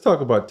 Yeah, let's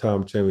talk about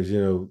Tom Chambers.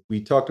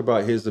 We talked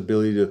about his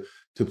ability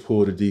to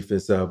pull the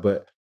defense out,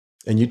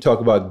 and you talk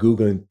about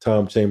Googling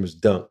Tom Chambers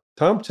dunk.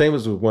 Tom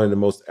Chambers was one of the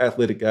most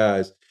athletic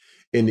guys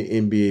in the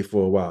NBA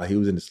for a while. He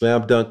was in the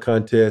slam dunk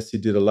contest. He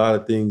did a lot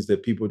of things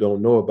that people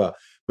don't know about.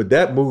 But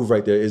that move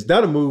right there is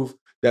not a move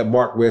that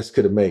Mark West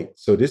could have made.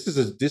 So this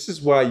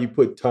is why you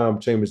put Tom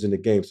Chambers in the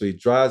game. So he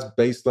drives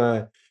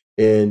baseline,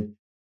 and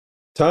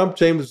Tom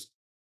Chambers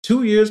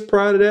 2 years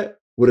prior to that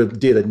would have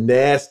did a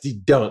nasty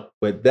dunk.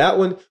 But that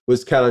one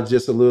was kind of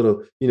just a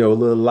little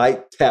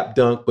light tap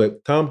dunk.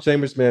 But Tom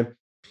Chambers, man,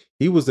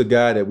 he was a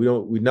guy that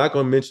we're not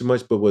going to mention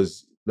much, but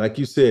was, like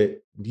you said,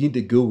 you need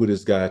to Google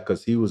this guy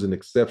because he was an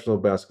exceptional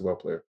basketball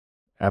player.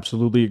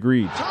 Absolutely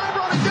agreed. Time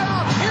running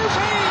down. Here's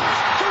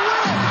Haynes to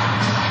win it.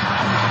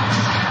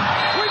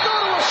 We go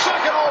to a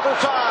second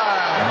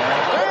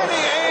overtime.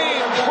 Danny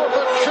Ainge with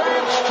a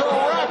chance to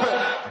wrap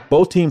it.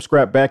 Both teams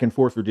scrapped back and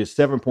forth for just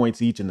 7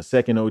 points each in the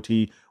second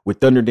OT, with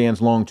Thunder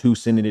Dan's long two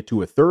sending it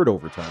to a third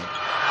overtime.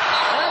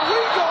 And we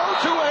go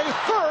to a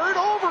third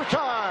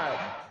overtime,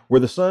 where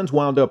the Suns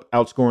wound up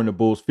outscoring the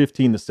Bulls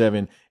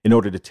 15-7 in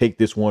order to take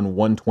this one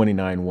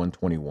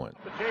 129-121.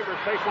 Chambers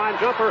baseline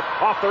jumper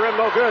off the rim,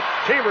 no good.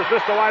 Chambers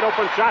missed a wide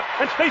open shot,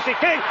 and Stacey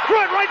King threw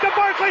it right to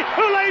Barkley,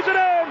 who lays it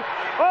in.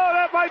 Oh,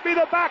 that might be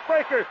the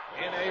backbreaker.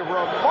 in a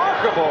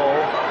remarkable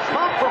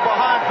come from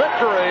behind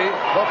victory.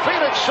 The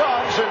Phoenix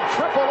Suns in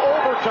triple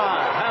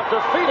overtime have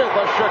defeated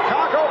the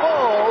Chicago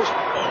Bulls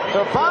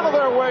to battle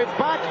their way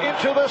back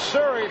into this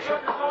series.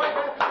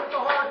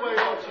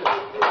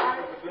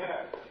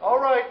 All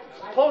right,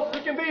 as close as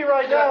we can be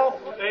right now.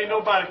 Ain't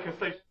nobody can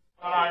say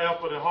on our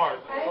effort and heart.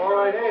 All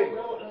right, hey,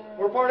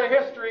 we're part of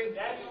history.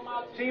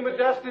 Team of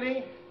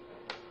destiny.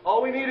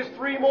 All we need is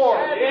 3 more.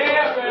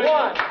 Yeah, man.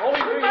 One.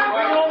 Only 3. We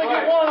can only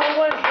get 1 on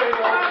Wednesday.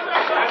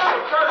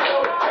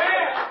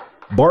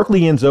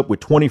 Barkley ends up with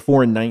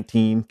 24 and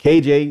 19.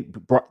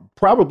 KJ,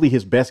 probably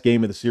his best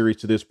game of the series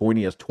to this point.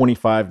 He has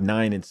 25,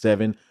 9, and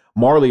 7.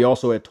 Marley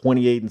also at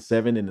 28 and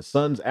 7. And the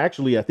Suns,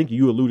 actually, I think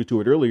you alluded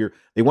to it earlier,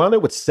 they wound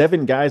up with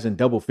 7 guys in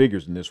double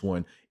figures in this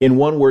one. In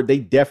one word, they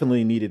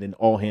definitely needed an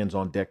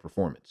all-hands-on-deck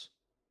performance.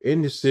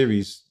 In this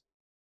series,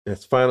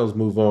 as finals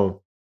move on,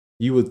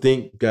 you would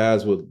think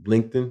guys would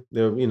lengthen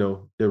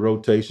their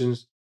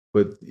rotations.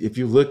 But if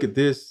you look at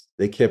this,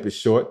 they kept it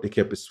short, they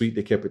kept it sweet,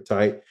 they kept it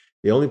tight.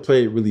 They only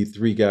played really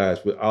 3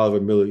 guys, with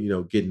Oliver Miller,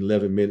 getting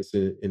 11 minutes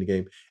in the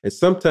game. And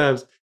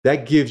sometimes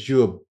that gives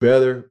you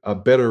a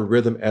better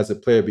rhythm as a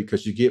player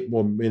because you get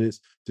more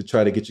minutes to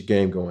try to get your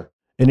game going.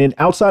 And then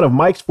outside of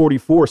Mike's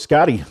 44,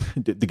 Scotty,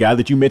 the guy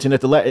that you mentioned at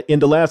the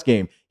end of last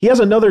game, he has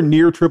another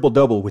near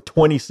triple-double with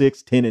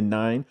 26, 10, and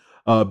 9.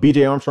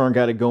 B.J. Armstrong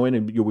got it going,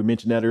 and we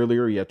mentioned that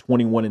earlier. He had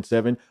 21 and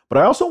 7. But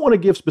I also want to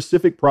give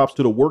specific props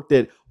to the work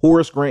that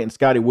Horace Grant and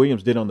Scotty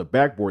Williams did on the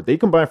backboard. They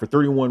combined for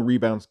 31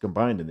 rebounds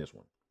combined in this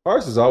one.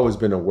 Horace has always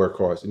been a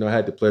workhorse. I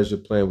had the pleasure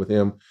of playing with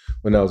him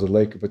when I was a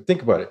Laker. But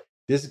think about it.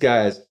 This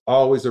guy is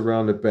always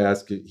around the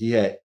basket. He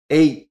had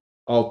 8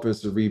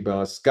 offensive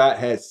rebounds. Scott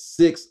had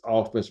 6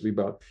 offensive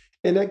rebounds.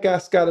 And that guy,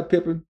 Scottie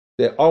Pippen,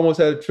 that almost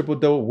had a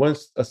triple-double, 1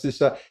 assist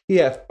shot, he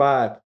had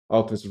 5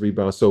 offensive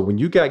rebounds. So when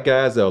you got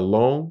guys that are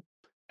long,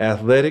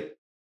 athletic,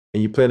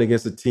 and you're playing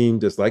against a team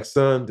that's like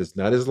Sun, that's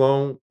not as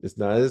long, it's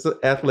not as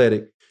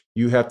athletic,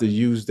 you have to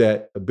use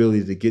that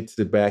ability to get to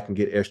the back and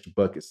get extra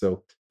buckets.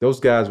 So those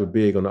guys were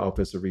big on the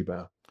offensive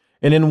rebound.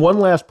 And then one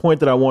last point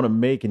that I want to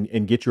make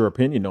and get your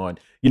opinion on.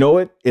 You know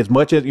what? As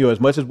much as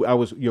I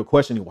was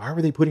questioning why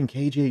were they putting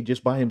KJ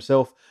just by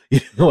himself,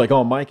 like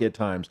on Mike at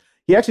times,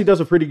 he actually does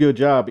a pretty good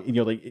job,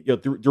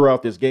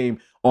 throughout this game.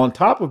 On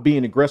top of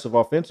being aggressive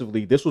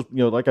offensively, this was,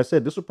 like I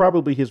said, this was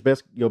probably his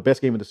best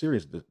game of the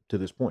series to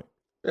this point.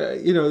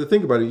 The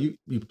thing about it,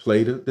 you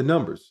play the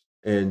numbers,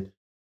 and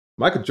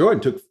Michael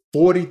Jordan took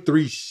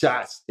 43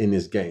 shots in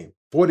this game,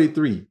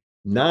 43.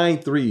 9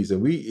 threes,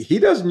 and he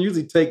doesn't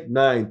usually take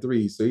 9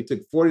 threes, so he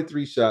took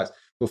 43 shots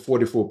for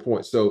 44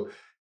 points. So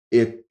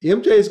if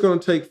MJ is going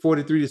to take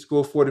 43 to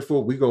score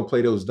 44, we're going to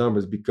play those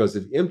numbers, because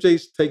if MJ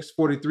takes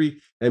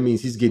 43, that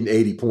means he's getting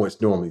 80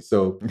 points normally.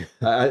 So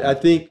I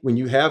think when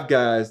you have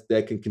guys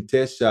that can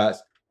contest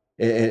shots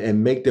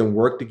and make them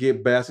work to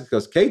get baskets,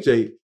 because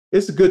KJ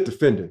is a good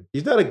defender.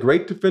 He's not a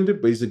great defender,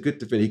 but he's a good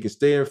defender. He can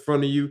stay in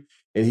front of you,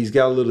 and he's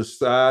got a little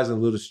size and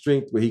a little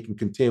strength where he can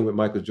contend with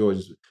Michael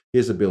Jordan's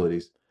his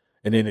abilities.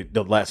 And then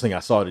the last thing I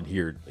saw in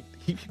here,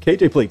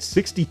 KJ played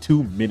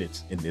 62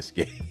 minutes in this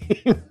game.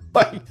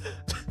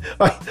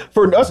 like,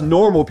 for us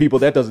normal people,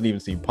 that doesn't even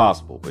seem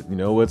possible. But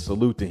what?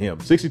 Salute to him.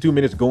 62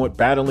 minutes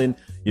battling,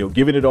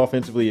 giving it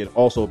offensively and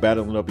also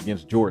battling up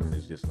against Jordan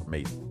is just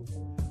amazing.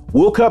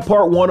 We'll cut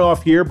part 1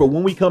 off here, but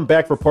when we come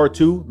back for part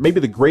 2,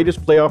 maybe the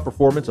greatest playoff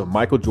performance of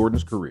Michael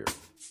Jordan's career.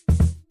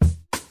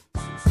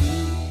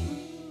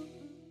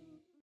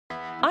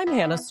 I'm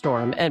Hannah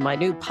Storm, and my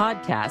new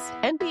podcast,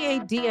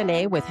 NBA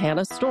DNA with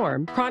Hannah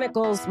Storm,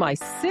 chronicles my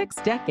 6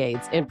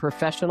 decades in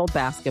professional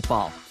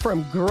basketball.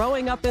 From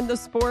growing up in the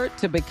sport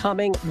to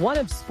becoming one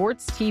of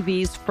sports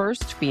TV's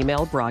first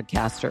female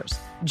broadcasters.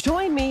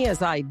 Join me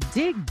as I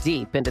dig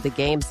deep into the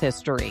game's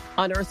history,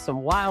 unearth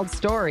some wild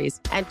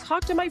stories, and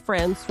talk to my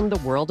friends from the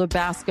world of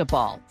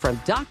basketball, from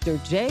Dr.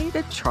 J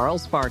to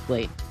Charles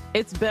Barkley.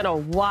 It's been a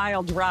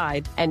wild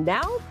ride, and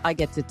now I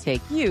get to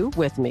take you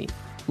with me.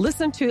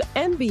 Listen to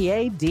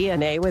NBA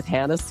DNA with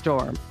Hannah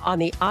Storm on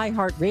the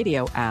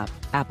iHeartRadio app,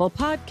 Apple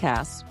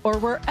Podcasts, or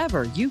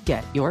wherever you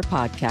get your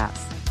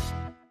podcasts.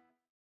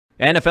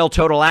 NFL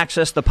Total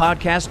Access, the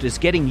podcast, is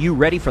getting you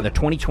ready for the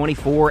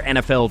 2024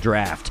 NFL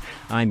Draft.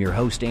 I'm your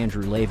host,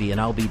 Andrew Levy, and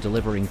I'll be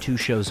delivering 2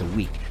 shows a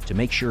week to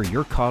make sure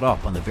you're caught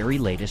up on the very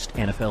latest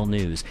NFL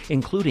news,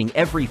 including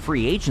every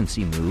free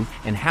agency move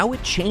and how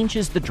it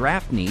changes the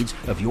draft needs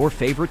of your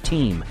favorite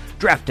team.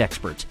 Draft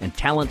experts and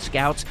talent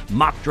scouts,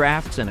 mock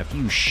drafts, and a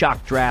few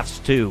shock drafts,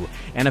 too.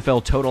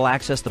 NFL Total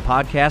Access, the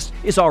podcast,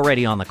 is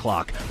already on the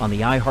clock on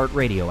the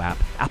iHeartRadio app,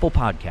 Apple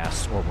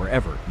Podcasts, or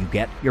wherever you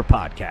get your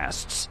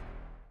podcasts.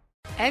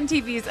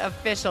 MTV's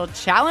official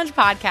Challenge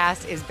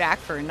podcast is back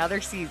for another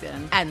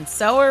season. And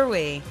so are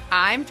we.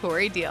 I'm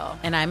Tori Deal.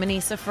 And I'm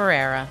Anissa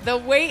Ferreira. The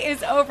wait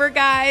is over,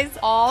 guys.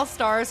 All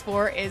Stars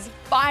 4 is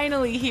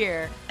finally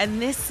here.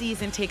 And this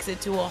season takes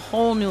it to a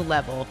whole new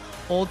level.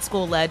 Old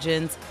school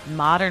legends,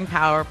 modern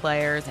power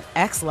players, and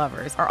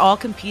ex-lovers are all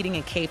competing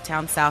in Cape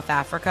Town, South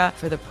Africa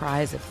for the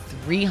prize of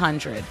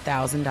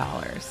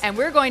 $300,000. And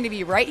we're going to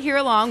be right here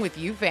along with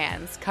you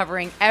fans,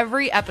 covering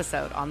every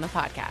episode on the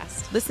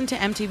podcast. Listen to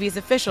MTV's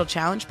official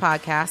Challenge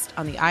podcast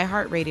on the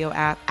iHeartRadio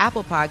app,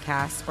 Apple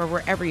Podcasts, or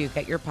wherever you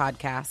get your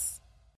podcasts.